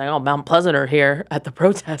people and saying, oh, Mount Pleasant are here at the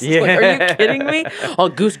protest. Yeah. Like, are you kidding me? Oh,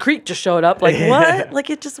 Goose Creek just showed up. Like, what? Like,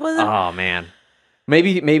 it just wasn't. Oh, man.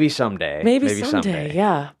 Maybe someday. Maybe someday,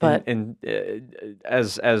 yeah. But and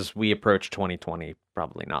as we approach 2020,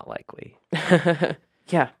 probably not likely.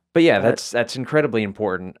 Yeah. But yeah, that's incredibly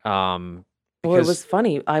important. Well, it was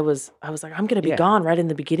funny. I was like, I'm going to be gone right in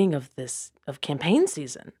the beginning of campaign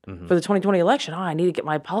season for the 2020 election. Oh, I need to get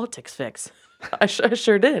my politics fixed. I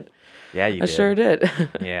sure did. Yeah, you did. I sure did.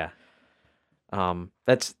 Yeah. I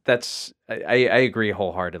agree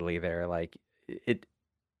wholeheartedly there. Like,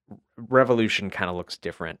 revolution kind of looks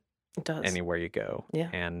different. It does. Anywhere you go. Yeah.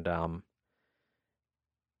 And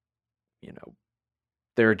you know,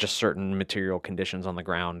 there are just certain material conditions on the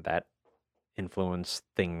ground that influence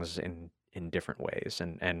things in different ways,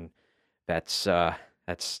 and that's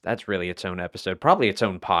really its own episode, probably its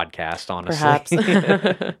own podcast, honestly.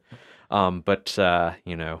 Perhaps. But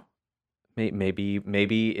you know,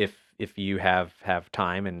 maybe if you have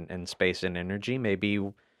time and space and energy, maybe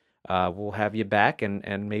we'll have you back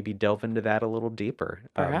and maybe delve into that a little deeper.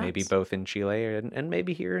 Maybe both in Chile and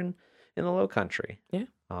maybe here in the Low Country. Yeah.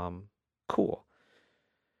 Cool.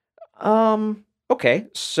 Okay,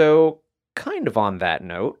 so kind of on that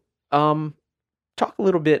note, talk a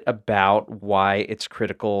little bit about why it's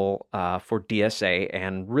critical for DSA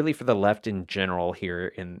and really for the left in general here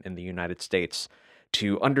in the United States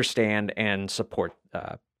to understand and support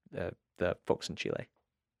the folks in Chile.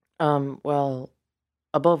 Well,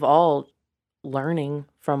 above all, learning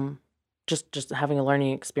from just having a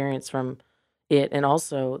learning experience from it, and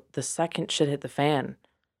also the second shit hit the fan,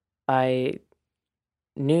 I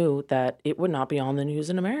knew that it would not be on the news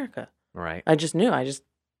in America. Right. I just knew.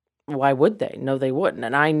 Why would they? No, they wouldn't.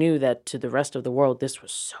 And I knew that to the rest of the world, this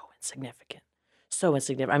was so insignificant. So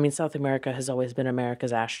insignificant. I mean, South America has always been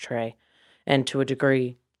America's ashtray, and to a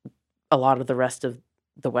degree, a lot of the rest of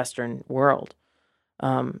the Western world.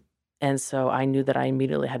 And so I knew that I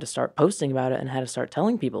immediately had to start posting about it and had to start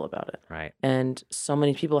telling people about it. Right. And so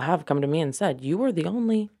many people have come to me and said, you were the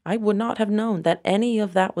only, I would not have known that any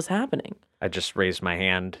of that was happening. I just raised my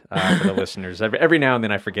hand for the listeners. Every now and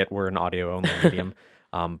then I forget we're an audio-only medium.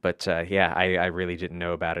 But yeah, I really didn't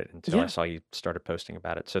know about it until I saw you started posting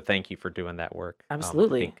about it. So thank you for doing that work.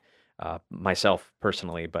 Absolutely. I think, myself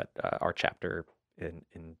personally, but our chapter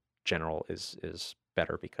in general is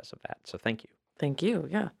better because of that. So thank you. Thank you.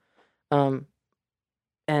 Yeah.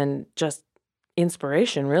 And just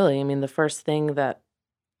inspiration, really. I mean, the first thing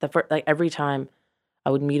like every time I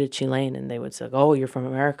would meet a Chilean and they would say, oh, you're from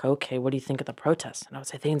America. Okay, what do you think of the protests? And I would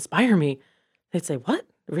say, they inspire me. They'd say, what?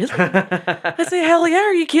 Really? I'd say, hell yeah,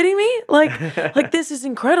 are you kidding me? Like this is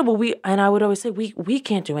incredible. And I would always say, we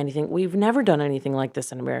can't do anything. We've never done anything like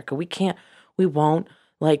this in America. We won't.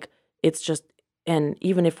 Like, it's just, and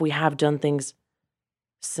even if we have done things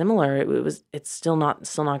similar, it's still not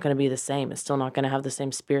going to be the same. It's still not going to have the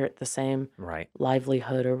same spirit, the same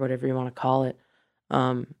livelihood, or whatever you want to call it.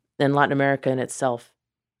 And Latin America in itself,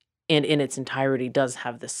 and in its entirety, does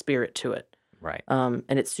have the spirit to it. Right. And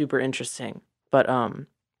it's super interesting. But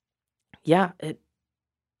yeah,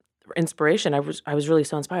 inspiration. I was really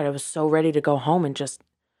so inspired. I was so ready to go home and just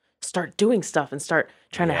start doing stuff and start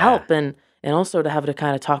trying to help, and also to have to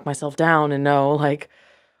kind of talk myself down and know, like,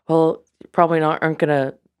 well, you probably aren't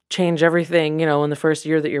gonna change everything, in the first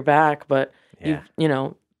year that you're back, but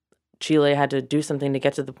Chile had to do something to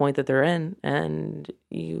get to the point that they're in, and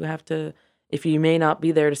you have to, if you may not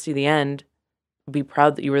be there to see the end, be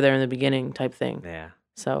proud that you were there in the beginning type thing. Yeah.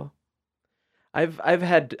 So, I've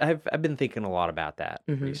been thinking a lot about that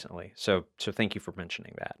mhm. recently. So thank you for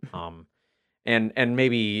mentioning that. And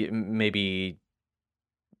maybe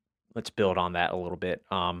let's build on that a little bit.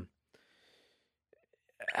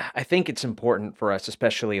 I think it's important for us,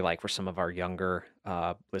 especially like for some of our younger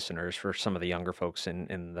listeners, for some of the younger folks in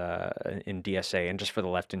DSA, and just for the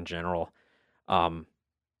left in general. Um,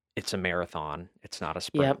 it's a marathon. It's not a Yep.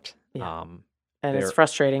 sprint. Yeah. Um, And it's there,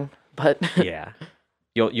 frustrating, but yeah,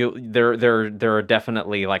 you'll there are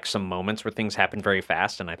definitely like some moments where things happen very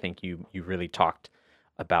fast, and I think you really talked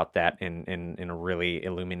about that in a really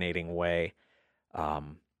illuminating way.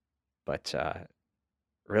 Um, but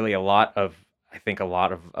really, I think a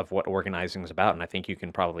lot of what organizing is about, and I think you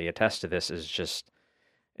can probably attest to this, is just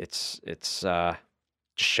it's just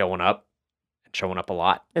showing up a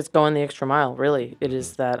lot. it's going the extra mile, really. It Hmm.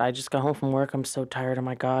 is that I just got home from work. I'm so tired. Oh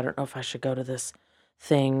my God, I don't know if I should go to this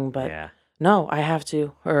thing, but Yeah, no, I have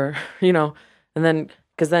to. Or, and then,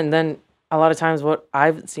 because then a lot of times what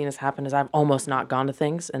I've seen has happened is I've almost not gone to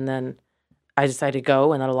things. And then I decided to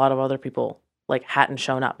go, and then a lot of other people like hadn't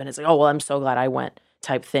shown up. And it's like, oh, well, I'm so glad I went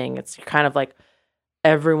type thing. It's kind of like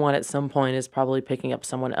everyone at some point is probably picking up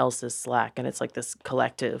someone else's slack. And it's like this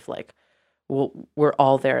collective, like, we're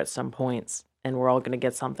all there at some points and we're all going to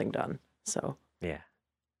get something done. So, yeah,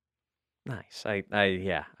 nice.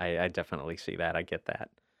 I definitely see that. I get that.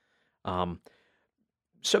 Um,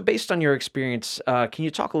 so based on your experience, can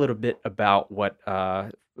you talk a little bit about what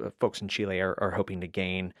folks in Chile are hoping to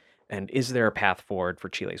gain? And is there a path forward for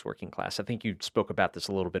Chile's working class? I think you spoke about this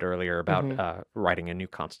a little bit earlier about mhm. writing a new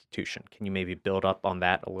constitution. Can you maybe build up on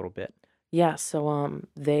that a little bit? Yeah. So,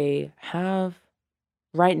 they have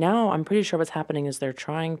right now, I'm pretty sure what's happening is they're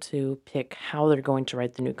trying to pick how they're going to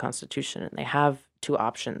write the new constitution. And they have two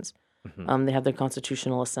options. Hmm. They have the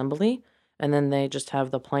Constitutional Assembly, and then they just have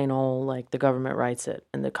the plain old, like, the government writes it.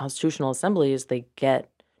 And the Constitutional Assembly is they get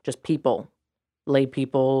just people, lay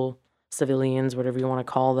people, civilians, whatever you want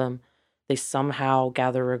to call them. They somehow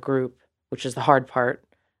gather a group, which is the hard part.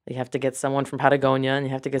 You have to get someone from Patagonia and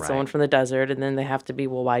you have to get someone Right. from the desert, and then they have to be,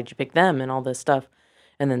 well, why'd you pick them and all this stuff.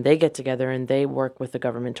 And then they get together and they work with the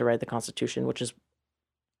government to write the Constitution, which is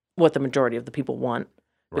what the majority of the people want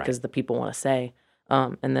Right. because the people want to say.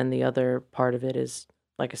 And then the other part of it is,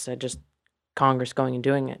 like I said, just Congress going and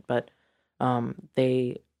doing it. But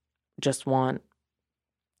they just want,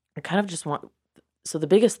 I kind of just want, so the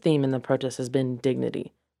biggest theme in the protest has been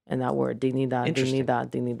dignity and that word, dignidad, Interesting.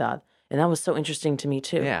 dignidad, dignidad. And that was so interesting to me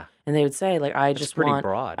too. Yeah. And they would say, like, I That's just pretty want,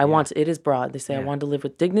 broad. I Yeah. want to, it is broad. They say, I Yeah. want to live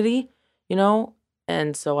with dignity, you know?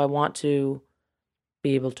 And so I want to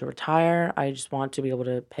be able to retire. I just want to be able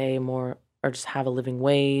to pay more or just have a living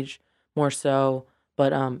wage more so.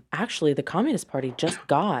 But actually, the Communist Party just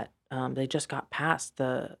got they just got past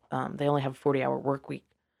they only have a 40-hour work week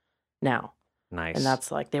now, and Nice.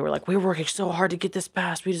 that's like they were like we were working so hard to get this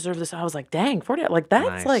passed. We deserve this. I was like, dang, 40 like that's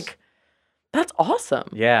Nice. like that's awesome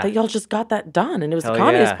Yeah. that y'all just got that done, and it was the Hell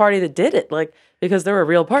Communist yeah. Party that did it, like because they're a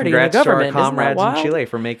real party in the Congrats to our government. Isn't that comrades in wild? Chile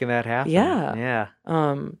for making that happen. Yeah. Yeah.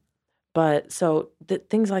 Um, but so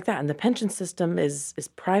things like that, and the pension system is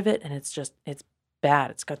private, and it's bad.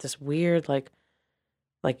 It's got this weird like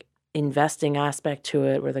investing aspect to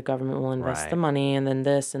it, where the government will invest the Right. money, and then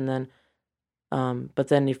this, and then but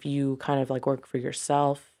then if you kind of like work for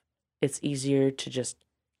yourself, it's easier to just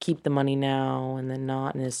keep the money now and then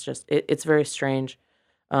not, and it's very strange.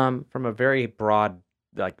 From a very broad,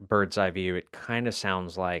 like bird's eye view, it kind of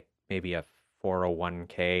sounds like maybe a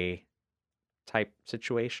 401k type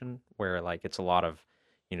situation where like it's a lot of,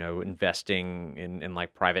 investing in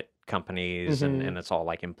like private companies Hmm. and it's all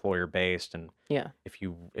like employer based. And Yeah, if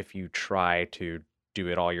you try to do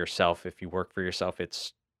it all yourself, if you work for yourself,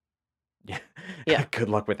 it's yeah, yeah. good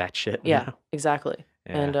luck with that shit. Yeah, exactly.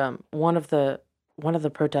 Yeah. And one of the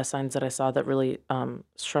protest signs that I saw that really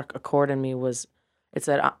struck a chord in me was it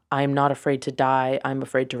said, I'm not afraid to die, I'm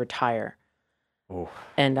afraid to retire." Oh,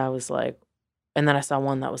 And I was like, and then I saw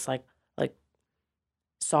one that was like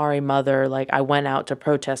 "Sorry, mother, like I went out to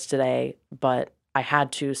protest today, but I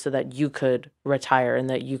had to so that you could retire and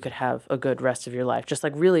that you could have a good rest of your life." Just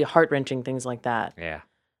like really heart-wrenching things like that. yeah.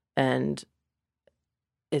 And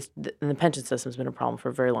and the pension system's been a problem for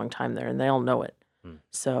a very long time there, and they all know it. Hmm.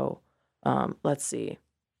 So, let's see.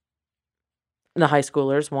 The high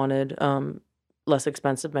schoolers wanted less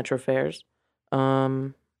expensive metro fares.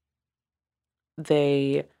 Um,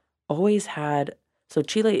 they always had. So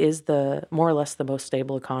Chile is the more or less the most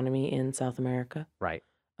stable economy in South America. Right.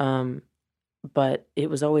 Um, but it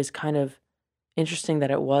was always kind of interesting that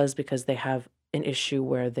it was because they have an issue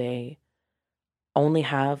where only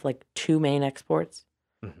have like two main exports,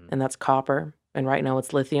 Hmm. and that's copper. And right now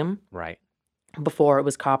it's lithium. Right. Before it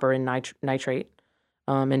was copper and nitrate.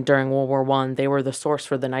 And during World War One, they were the source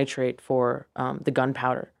for the nitrate for the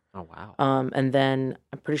gunpowder. Oh, wow. And then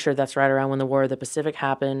I'm pretty sure that's right around when the War of the Pacific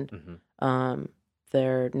happened. Hmm.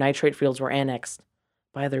 Their nitrate fields were annexed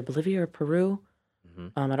by either Bolivia or Peru. Hmm.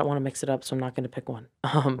 I don't want to mix it up, so I'm not going to pick one.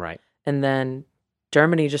 Right. And then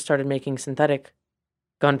Germany just started making synthetic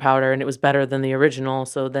gunpowder, and it was better than the original.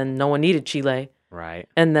 So then no one needed Chile. Right.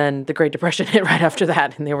 And then the Great Depression hit right after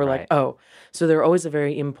that, and they were like, Right. oh. So they're always a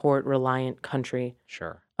very import-reliant country.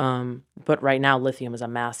 Sure. But right now, lithium is a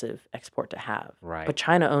massive export to have. Right. But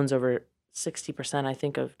China owns over 60%, I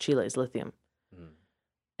think, of Chile's lithium. Mm.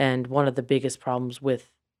 And one of the biggest problems with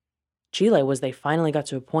Chile was they finally got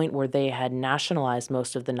to a point where they had nationalized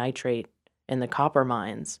most of the nitrate in the copper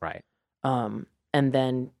mines. Right. And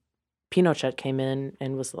then Pinochet came in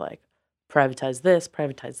and was like, privatize this,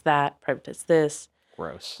 privatize that, privatize this.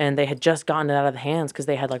 Gross. And they had just gotten it out of the hands because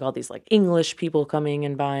they had like all these like English people coming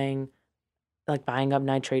and buying up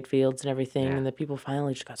nitrate fields and everything. Yeah. And the people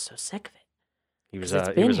finally just got so sick of it. He was 'Cause it's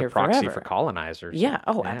a been here proxy for forever. colonizers. Yeah.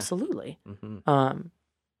 Oh, Yeah. absolutely. Hmm.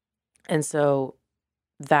 And so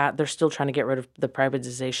that they're still trying to get rid of the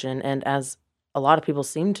privatization. And as a lot of people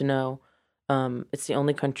seem to know, it's the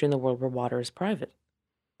only country in the world where water is private.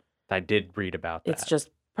 I did read about that. It's just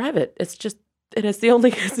private. And it's the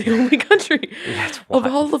only country That's of wild.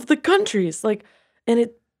 all of the countries. Like, and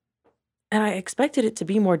I expected it to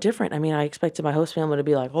be more different. I mean, I expected my host family to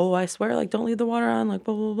be like, oh, I swear, like, don't leave the water on, like,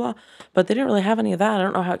 blah, blah, blah. But they didn't really have any of that. I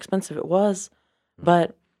don't know how expensive it was,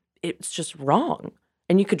 but it's just wrong.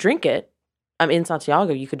 And you could drink it. I'm in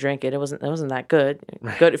Santiago, you could drink it. It wasn't that good.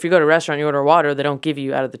 Good if you go to a restaurant, you order water, they don't give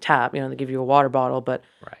you out of the tap, they give you a water bottle, but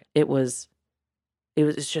Right.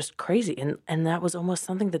 it's just crazy. And that was almost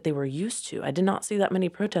something that they were used to. I did not see that many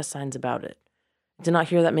protest signs about it. I did not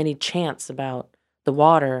hear that many chants about the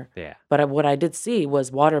water. Yeah. But what I did see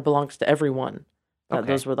was water belongs to everyone. Okay.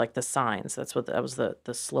 Those were like the signs. That was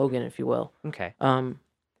the slogan, if you will. Okay.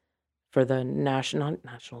 For the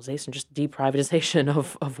nationalization, just deprivatization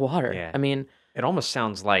of water. Yeah. I mean, It almost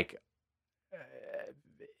sounds like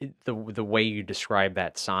the way you describe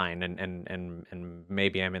that sign, and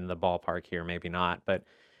maybe I'm in the ballpark here, maybe not, but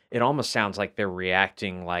it almost sounds like they're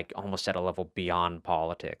reacting like almost at a level beyond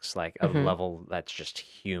politics, like a Mhm. level that's just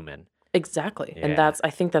human. exactly. And Yeah. I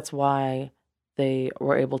think that's why they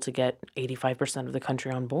were able to get 85% of the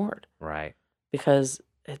country on board. Right. Because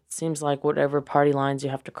it seems like whatever party lines you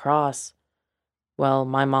have to cross, well,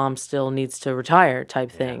 my mom still needs to retire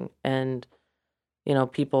type Yeah. thing. And,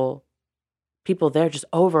 people there just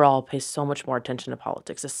overall pay so much more attention to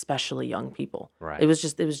politics, especially young people. Right. It's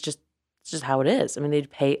just how it is. I mean,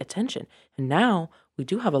 they'd pay attention. And now we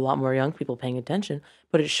do have a lot more young people paying attention,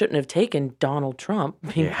 but it shouldn't have taken Donald Trump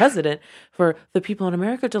being Yeah. president for the people in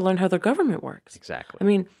America to learn how their government works. Exactly. I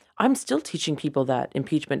mean, I'm still teaching people that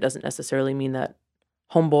impeachment doesn't necessarily mean that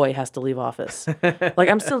homeboy has to leave office. Like,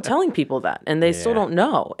 I'm still telling people that, and they still Yeah. don't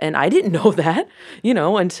know. And I didn't know that,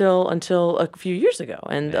 until a few years ago.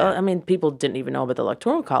 And Yeah. I mean, people didn't even know about the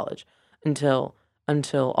Electoral College until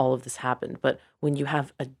all of this happened. But when you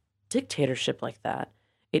have a dictatorship like that,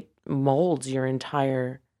 it molds your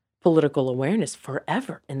entire political awareness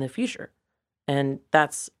forever in the future. And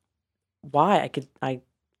that's why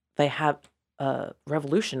they have a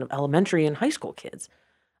revolution of elementary and high school kids.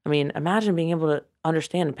 I mean, imagine being able to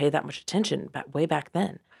understand and pay that much attention way back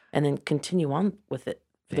then, and then continue on with it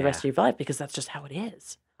for the rest of Yeah. your life, because that's just how it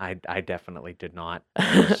is. I definitely did not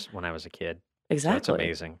when I was a kid. So it's Exactly.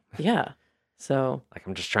 amazing. Yeah. So, Like,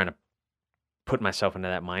 I'm just trying to put myself into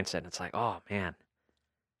that mindset, and it's like, oh man,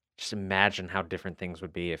 just imagine how different things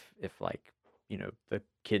would be if like, the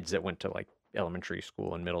kids that went to like elementary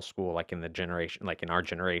school and middle school, like in our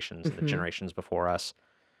generations and the Mhm. generations before us,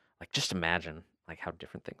 like just imagine like how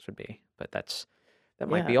different things would be. But that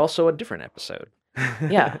might be yeah. also a different episode.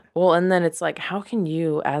 Yeah. Well, and then it's like, how can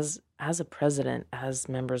you, as a president, as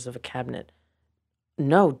members of a cabinet,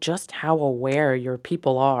 know just how aware your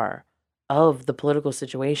people are of the political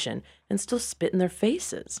situation and still spit in their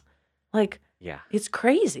faces? Like, Yeah. it's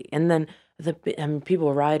crazy. And then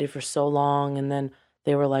people rioted for so long, and then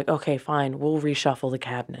they were like, okay, fine, we'll reshuffle the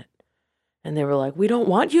cabinet. And they were like, we don't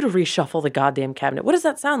want you to reshuffle the goddamn cabinet. What does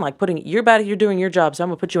that sound like? You're bad at you're doing your job, so I'm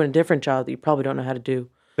gonna put you in a different job that you probably don't know how to do.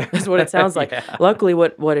 That's what it sounds like. Yeah. Luckily,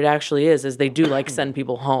 what it actually is they do like send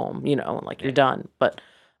people home, and like, you're Yeah. done. But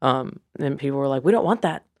then people were like, we don't want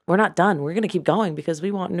that. We're not done. We're gonna keep going because we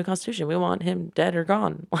want a new constitution. We want him dead or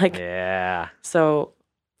gone. Like, Yeah. so,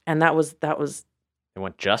 and that was They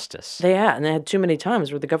want justice. And they had too many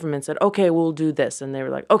times where the government said, okay, we'll do this. And they were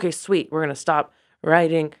like, okay, sweet, we're going to stop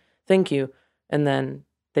writing. Thank you. And then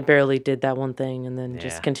they barely did that one thing and then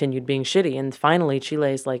just Yeah. continued being shitty. And finally,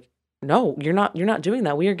 Chile's like, no, you're not doing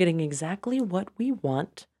that. We are getting exactly what we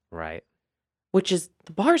want, Right. which is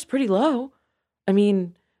the bar's pretty low. I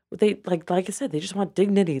mean, they like I said, they just want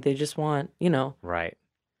dignity. They just want, Right.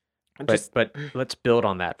 just But let's build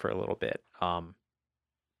on that for a little bit.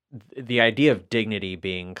 The idea of dignity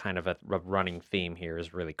being kind of a running theme here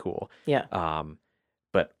is really cool. yeah,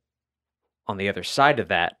 But on the other side of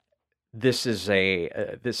that, this is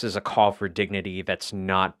a call for dignity that's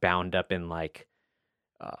not bound up in like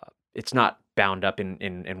it's not bound up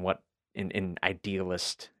in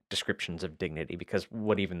idealist descriptions of dignity, because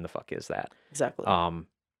what even the fuck is that? exactly.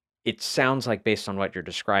 It sounds like, based on what you're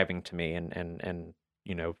describing to me, and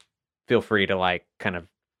feel free to like kind of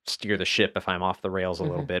steer the ship if I'm off the rails a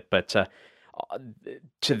little Mhm. bit, but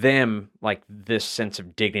to them, like, this sense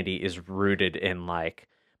of dignity is rooted in like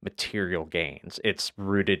material gains. It's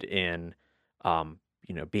rooted in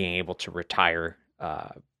being able to retire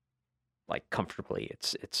like comfortably.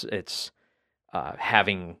 It's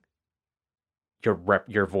having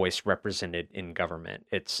your voice represented in government.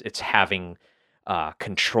 It's having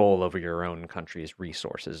control over your own country's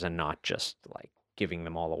resources and not just like giving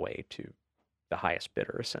them all away to the highest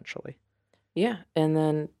bidder, essentially. Yeah, and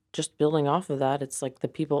then just building off of that, it's like the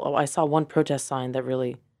people. Oh, I saw one protest sign that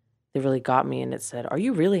really got me, and it said, "Are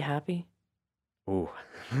you really happy?" Ooh.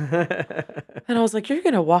 And I was like, "You're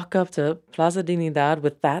gonna walk up to Plaza Dignidad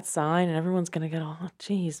with that sign, and everyone's gonna get, oh,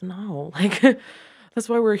 geez, no, like that's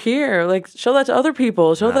why we're here. Like, show that to other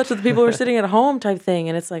people, show that to the people who are sitting at home, type thing."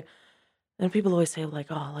 And it's like, and people always say like,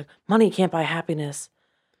 "Oh, like money can't buy happiness,"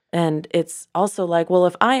 and it's also like, well,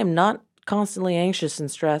 if I am not constantly anxious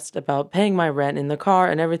and stressed about paying my rent in the car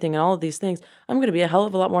and everything and all of these things, I'm going to be a hell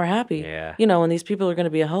of a lot more happy. Yeah. And these people are going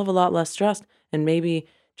to be a hell of a lot less stressed and maybe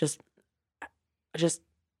just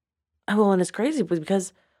well, and it's crazy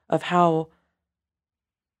because of how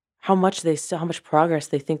much how much progress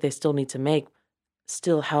they think they still need to make,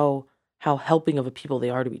 still how helping of a people they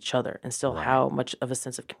are to each other, and still Right. how much of a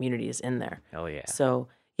sense of community is in there. Hell yeah. So,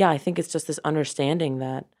 yeah, I think it's just this understanding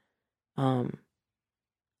that um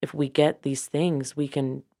if we get these things, we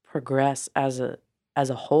can progress as a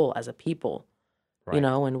whole, as a people, Right.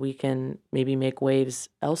 and we can maybe make waves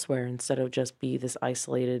elsewhere instead of just be this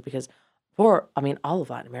isolated because for I mean, all of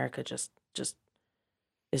Latin America just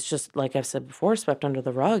it's just like I've said before, swept under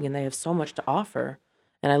the rug, and they have so much to offer.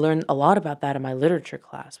 And I learned a lot about that in my literature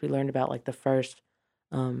class. We learned about like the first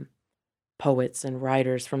um, poets and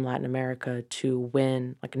writers from Latin America to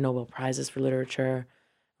win like Nobel Prizes for literature,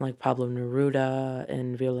 like Pablo Neruda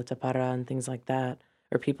and Violeta Parra and things like that,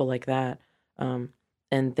 or people like that. Um,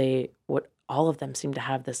 and all of them seem to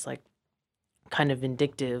have this like kind of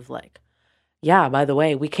vindictive, like, yeah, by the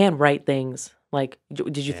way, we can write things. Like,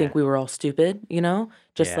 did you Yeah. think we were all stupid?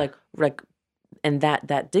 Just Yeah. like, and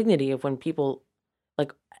that dignity of when people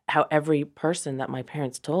like how every person that my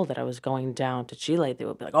parents told that I was going down to Chile, they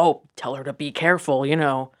would be like, "Oh, tell her to be careful,"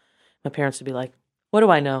 My parents would be like, "What do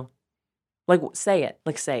I know? Like, say it.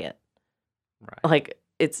 Like, say it." Right. Like,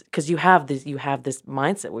 it's because you have this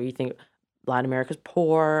mindset where you think Latin America's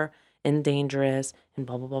poor and dangerous and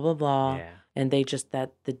blah blah blah blah blah, Yeah. and they just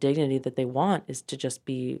that the dignity that they want is to just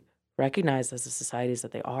be recognized as the societies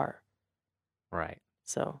that they are. Right.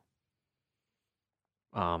 So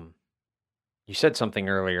Um, you said something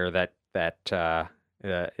earlier that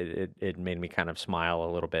it made me kind of smile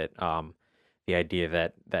a little bit. The idea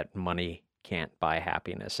that money can't buy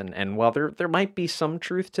happiness, and while there might be some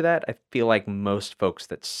truth to that, I feel like most folks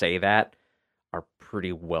that say that are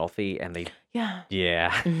pretty wealthy, and yeah, yeah,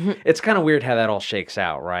 Mhm. it's kind of weird how that all shakes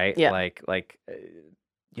out, right? Yeah.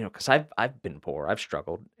 Because I've been poor, I've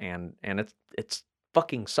struggled, and it's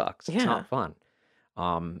fucking sucks. It's Yeah. not fun.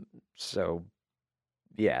 So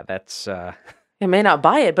yeah, that's It may not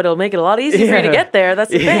buy it, but it'll make it a lot easier for you to Yeah. get there. That's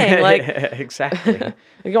the thing. Like, exactly.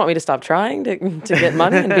 you want me to stop trying to get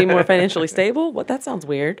money and be more financially stable? What? That sounds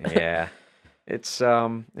weird. Yeah. It's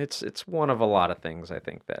one of a lot of things I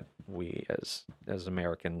think that we as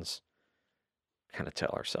Americans kind of tell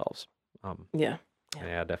ourselves. Yeah.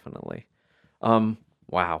 Yeah, definitely.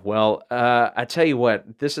 Wow. Well, I tell you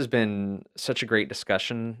what, this has been such a great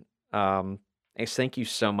discussion. Ace, thank you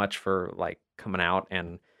so much for like coming out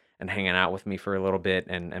and hanging out with me for a little bit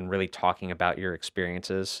and really talking about your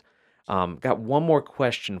experiences. Got one more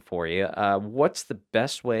question for you. What's the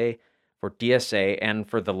best way for DSA and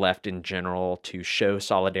for the left in general to show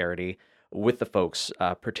solidarity with the folks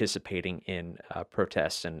participating in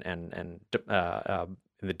protests and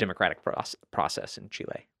the democratic process in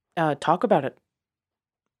Chile. Talk about it.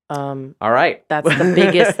 All right. That's the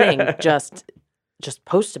biggest thing. Just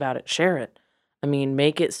post about it, share it. I mean,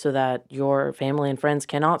 make it so that your family and friends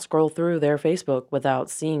cannot scroll through their Facebook without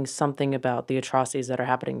seeing something about the atrocities that are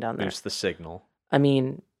happening down there. Boost the signal. I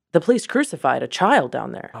mean, the police crucified a child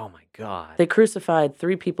down there. Oh my God. They crucified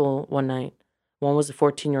 3 people one night. One was a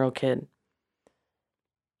 14-year-old kid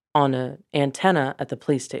on an antenna at the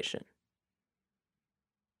police station.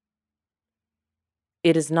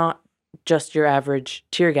 It is not just your average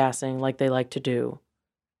tear gassing like they like to do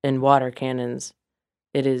and water cannons.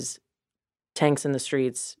 It is tanks in the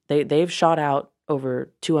streets. They've shot out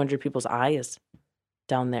over 200 people's eyes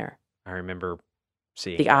down there. I remember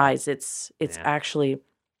seeing The that. eyes. It's Yeah. actually,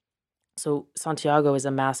 so Santiago is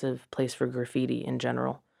a massive place for graffiti in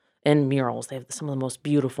general and murals. They have some of the most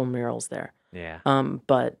beautiful murals there. Yeah.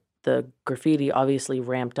 But the graffiti obviously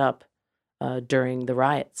ramped up during the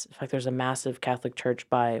riots. In fact, there's a massive Catholic church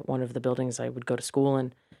by one of the buildings I would go to school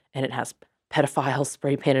in, and it has pedophiles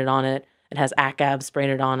spray painted on it. It has ACAB spray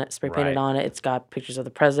painted on it. It's got pictures of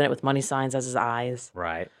the president with money signs as his eyes.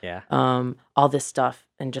 Right. Yeah. All this stuff,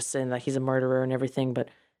 and just saying that he's a murderer and everything. But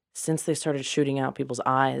since they started shooting out people's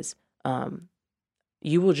eyes,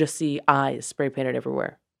 you will just see eyes spray painted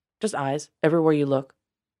everywhere. Just eyes everywhere you look.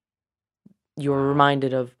 You're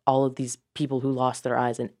reminded of all of these people who lost their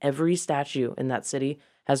eyes, and every statue in that city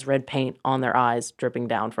has red paint on their eyes dripping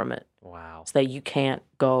down from it. Wow. So that you can't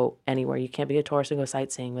go anywhere. You can't be a tourist and go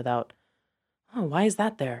sightseeing without, oh, why is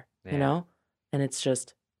that there? Yeah. You know? And it's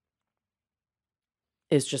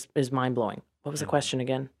mind blowing. What was the question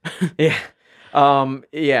again? Yeah.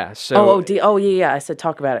 Yeah. So. Yeah. I said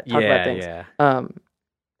talk about it. Talk about things. Yeah.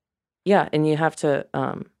 Yeah, and you have to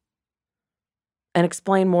and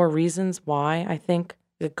explain more reasons why, I think,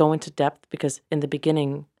 go into depth, because in the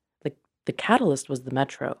beginning, the catalyst was the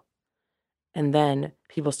metro. And then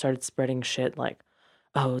people started spreading shit like,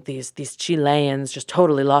 oh, these Chileans just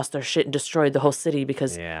totally lost their shit and destroyed the whole city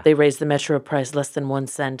because they raised the metro price less than 1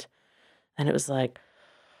 cent. And it was like,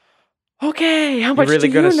 okay, how much really do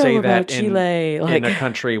you gonna know say about that Chile? in a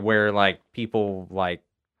country where like people like,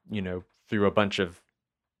 threw a bunch of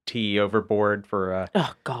tea overboard for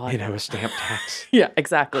oh God, a stamp tax. Yeah,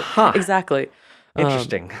 exactly. Huh. Exactly.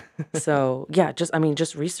 Interesting. So yeah,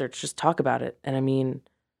 just research, just talk about it. And I mean,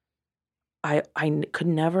 I could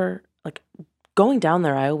never, like, going down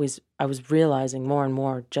there, I was realizing more and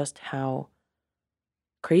more just how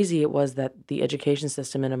crazy it was that the education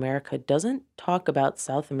system in America doesn't talk about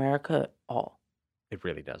South America at all. It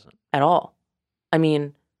really doesn't. At all. I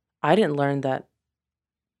mean, I didn't learn that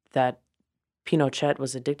Pinochet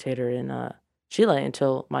was a dictator in Chile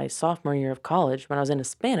until my sophomore year of college, when I was in a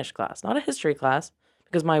Spanish class, not a history class,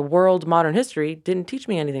 because my world modern history didn't teach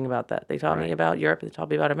me anything about that. They taught me about Europe, they taught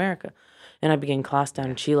me about America. And I began class down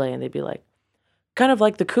in Chile, and they'd be like, kind of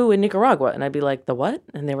like the coup in Nicaragua. And I'd be like, the what?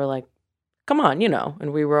 And they were like, come on,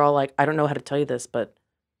 And we were all like, I don't know how to tell you this, but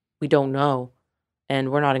we don't know.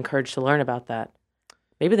 And we're not encouraged to learn about that.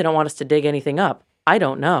 Maybe they don't want us to dig anything up. I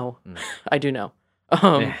don't know. I do know.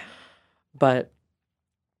 But,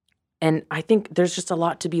 and I think there's just a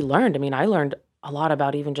lot to be learned. I mean, I learned a lot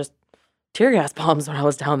about even just tear gas bombs when I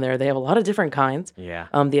was down there. They have a lot of different kinds. Yeah.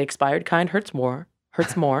 The expired kind hurts more.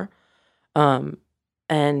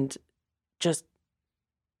 And just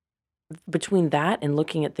between that and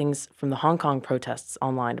looking at things from the Hong Kong protests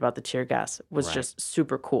online about the tear gas was just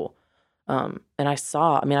super cool. And I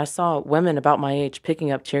saw women about my age picking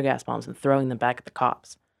up tear gas bombs and throwing them back at the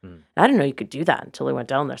cops. And I didn't know you could do that until I went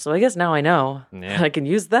down there. So I guess now I know. Yeah. I can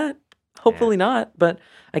use that. Hopefully not, but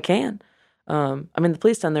I can. The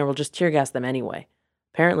police down there will just tear gas them anyway.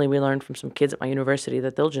 Apparently, we learned from some kids at my university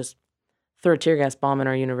that they'll just throw a tear gas bomb in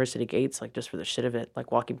our university gates, like just for the shit of it,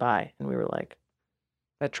 like walking by. And we were like,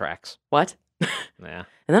 that tracks. What? Yeah.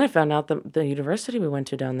 And then I found out that the university we went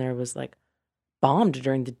to down there was like bombed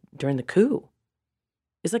during the coup.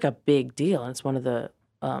 It's like a big deal, and it's one of the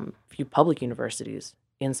few public universities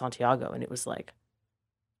in Santiago, and it was like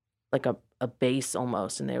a base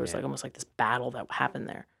almost, and there was like almost like this battle that happened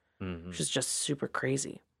there, which is just super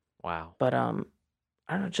crazy. Wow. But I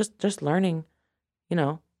don't know, just learning,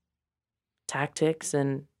 tactics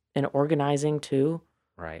and organizing too.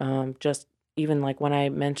 Right. Just even like when I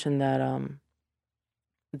mentioned that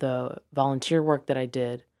the volunteer work that I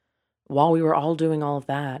did, while we were all doing all of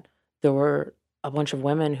that, there were a bunch of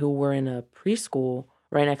women who were in a preschool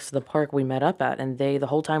right next to the park we met up at, and they the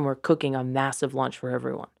whole time were cooking a massive lunch for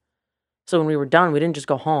everyone. So when we were done, we didn't just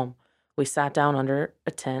go home. We sat down under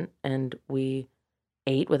a tent and we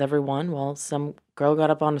ate with everyone while some girl got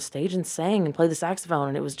up on the stage and sang and played the saxophone,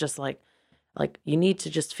 and it was just like, Like, you need to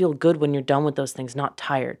just feel good when you're done with those things, not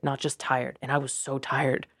tired, not just tired. And I was so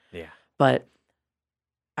tired. Yeah. But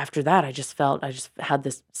after that, I just had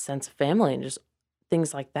this sense of family and just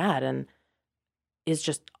things like that. And it's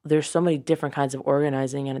just, there's so many different kinds of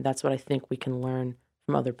organizing, and that's what I think we can learn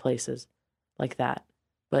from other places like that.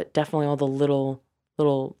 But definitely all the little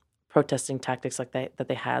protesting tactics like that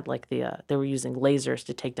they had, like they were using lasers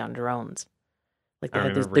to take down drones. Like, they I had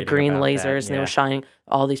remember the reading green about that, lasers, and they yeah. were shining.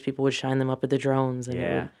 All these people would shine them up at the drones, and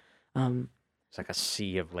Yeah. it would, It's like a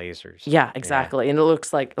sea of lasers. yeah, exactly. And it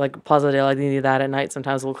looks like Plaza de la Dignidad at night.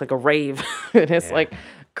 Sometimes it looks like a rave, and it's Yeah. like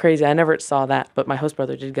crazy. I never saw that, but my host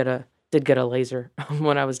brother did get a laser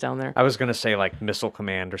when I was down there. I was gonna say like Missile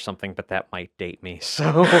Command or something, but that might date me.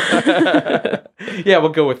 So yeah, we'll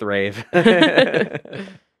go with rave.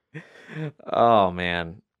 Oh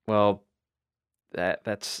man. Well,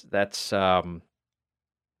 that's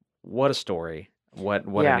what a story. What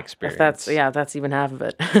Yeah, an if experience. that's even half of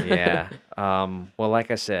it. Yeah. Well,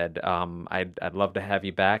 like I said, I'd love to have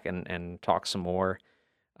you back and talk some more,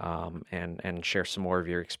 and share some more of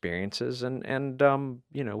your experiences, and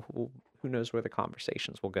who knows where the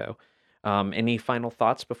conversations will go. Any final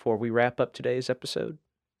thoughts before we wrap up today's episode?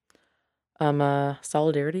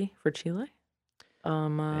 Solidarity for Chile.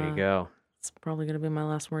 There you go. It's probably gonna be my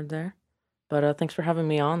last word there. But thanks for having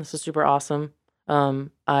me on. This is super awesome.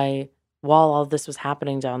 While all this was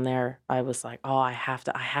happening down there, I was like, oh, I have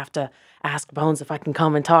to ask Bones if I can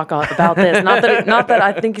come and talk about this. Not that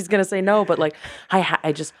I think he's gonna say no, but like I have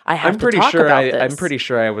to talk about this. I'm pretty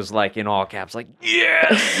sure I was like in all caps, like,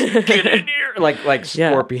 yes, get in here, like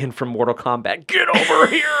Yeah. Scorpion from Mortal Kombat, get over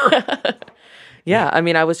here. Yeah, I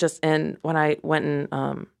mean, I was just, and when I went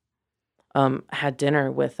and had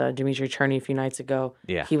dinner with Dimitri Cherny a few nights ago,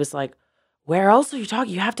 Yeah. he was like, where else are you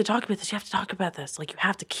talking? You have to talk about this. You have to talk about this. Like, you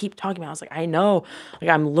have to keep talking about it. I was like, I know. Like,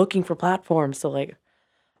 I'm looking for platforms. So, like,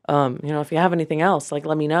 if you have anything else, like,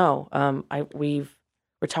 let me know. We're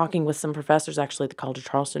talking with some professors actually at the College of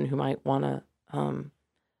Charleston who might want to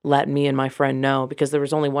let me and my friend know, because there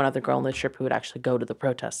was only one other girl on the trip who would actually go to the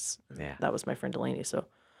protests. Yeah. That was my friend Delaney. So,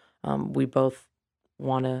 we both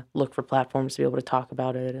want to look for platforms to be able to talk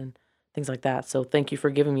about it and things like that. So, thank you for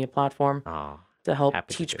giving me a platform to help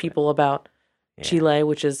happy to teach do it. people about Yeah. Chile,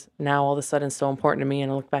 which is now all of a sudden so important to me.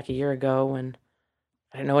 And I look back a year ago and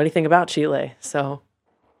I didn't know anything about Chile. So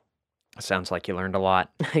Sounds like you learned a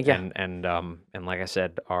lot. yeah, And like I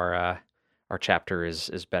said, our chapter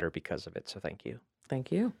is better because of it. So thank you.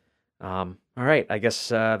 thank you. All right, I guess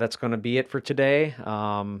that's going to be it for today.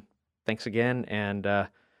 Thanks again, and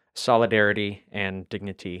solidarity and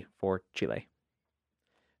dignity for Chile.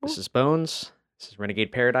 This is Bones. This is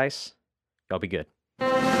Renegade Paradise. Y'all be good.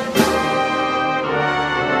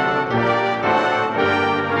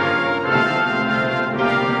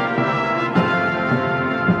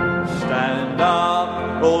 Stand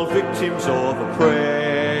up, all victims of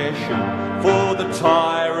oppression, for the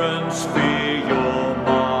tyrants fear your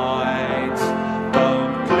might.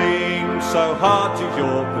 Don't cling so hard to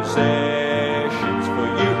your possessions, for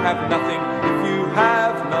you have nothing if you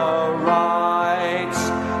have no rights.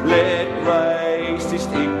 Let racist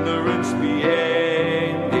ignorance be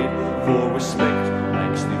ended, for respect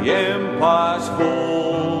makes the empires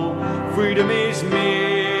fall. Freedom is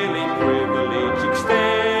merely privilege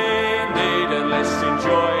extended, unless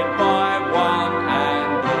enjoyed by one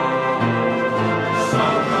and all. So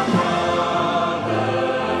my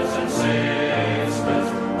brothers and sisters,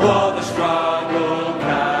 while the struggle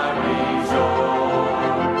carries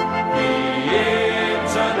on, the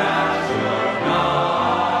Internationale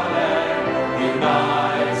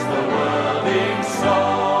unites the world in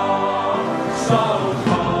song. So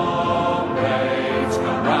comrades,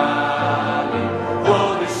 come rally, for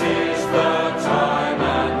this is the time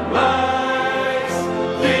and place.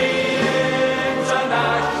 The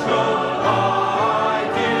international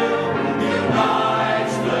ideal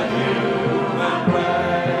unites the human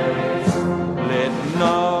race. Let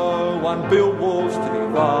no one build walls to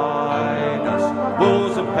divide us,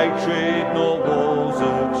 walls of hatred nor walls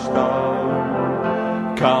of stone.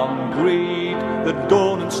 Come greet the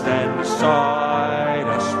dawn and stand beside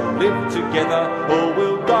us. We'll live together or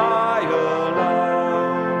we'll die alone.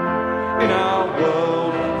 In our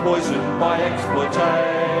world poisoned by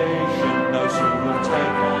exploitation, those who have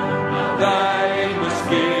taken, they must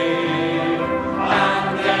give